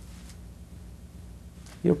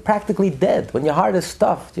 You're practically dead. When your heart is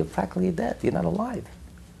stuffed, you're practically dead. You're not alive.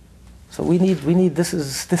 So we need. This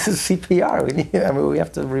is CPR. We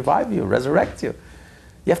have to revive you, resurrect you.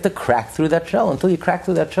 You have to crack through that shell. Until you crack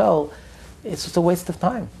through that shell, it's just a waste of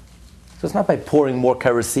time. So it's not by pouring more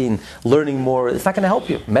kerosene, learning more. It's not going to help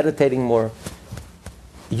you. Meditating more.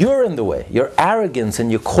 You're in the way. Your arrogance and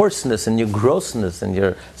your coarseness and your grossness and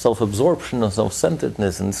your self-absorption and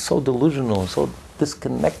self-centeredness and so delusional, so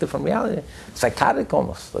disconnected from reality. Psychotic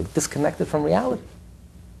almost, like disconnected from reality.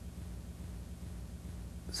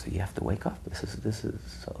 So you have to wake up. This is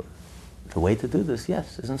so the way to do this,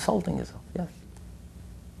 yes, is insulting yourself, yes.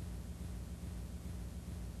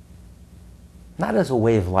 Not as a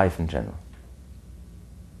way of life in general.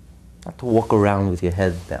 Not to walk around with your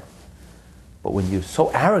head down. But when you're so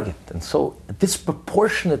arrogant and so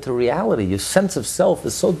disproportionate to reality, your sense of self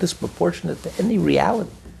is so disproportionate to any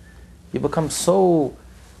reality, you become so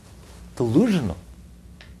delusional.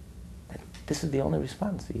 This is the only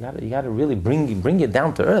response. You got to really bring you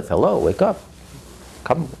down to earth. Hello, wake up.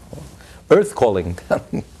 Come, earth calling.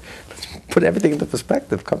 Put everything into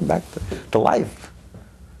perspective. Come back to life.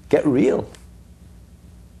 Get real.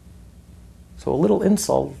 So a little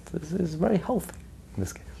insult is very healthy in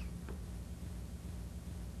this case.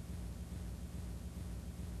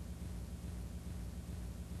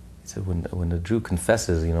 So when a Jew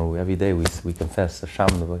confesses, every day we confess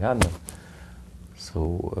Hashem Nebuchadnezzar.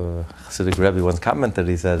 So Hasidic Rebbe once commented.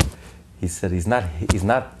 He said he's not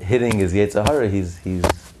hitting his Yetzer Hara.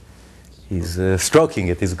 He's stroking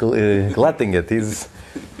it. He's glut-ing it.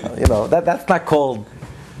 That's not called.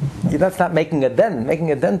 That's not making a dent.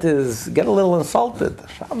 Making a dent is get a little insulted.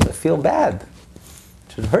 Hashem, feel bad.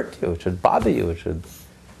 It should hurt you. It should bother you. It should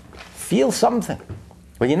feel something.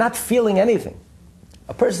 When you're not feeling anything.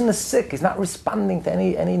 A person is sick. He's not responding to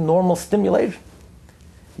any normal stimulation.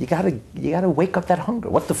 You gotta wake up that hunger.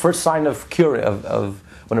 What's the first sign of cure of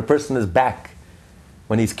when a person is back?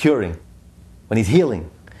 When he's curing, when he's healing,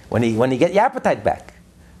 when you get your appetite back.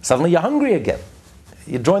 Suddenly you're hungry again.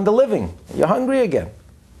 You join the living. You're hungry again.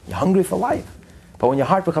 You're hungry for life. But when your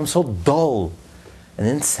heart becomes so dull and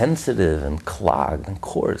insensitive and clogged and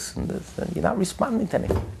coarse and this, and you're not responding to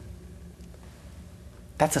anything.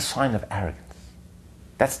 That's a sign of arrogance.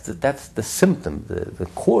 That's the symptom. The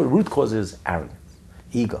core root cause is arrogance,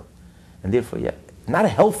 ego. And therefore, not a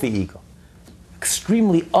healthy ego.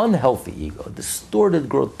 Extremely unhealthy ego. A distorted,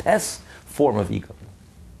 grotesque form of ego.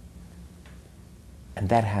 And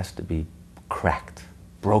that has to be cracked,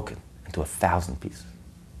 broken into 1,000 pieces.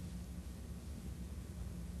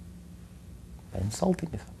 By insulting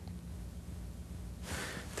yourself.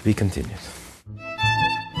 To be continued.